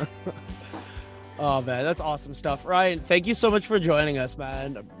 Oh, man, that's awesome stuff. Ryan, thank you so much for joining us,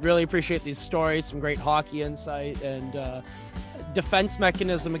 man. Really appreciate these stories, some great hockey insight, and defense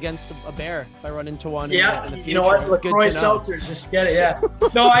mechanism against a bear if I run into one in the future. You know what? LaCroix seltzers, just get it, yeah.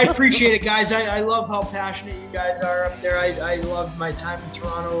 No, I appreciate it, guys. I love how passionate you guys are up there. I love my time in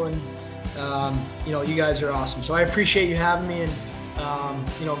Toronto, and, you guys are awesome. So I appreciate you having me,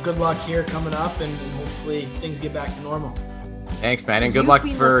 and, good luck here coming up, and hopefully things get back to normal. Thanks, man, and good luck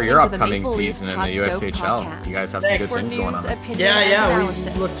for your upcoming season in the USHL. You guys have some good things going on. Yeah,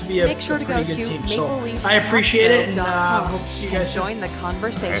 we look to be a pretty good team. So I appreciate it, and hope to see you guys soon. Join the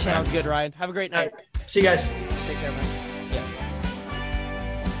conversation. Sounds good, Ryan. Have a great night. See you guys.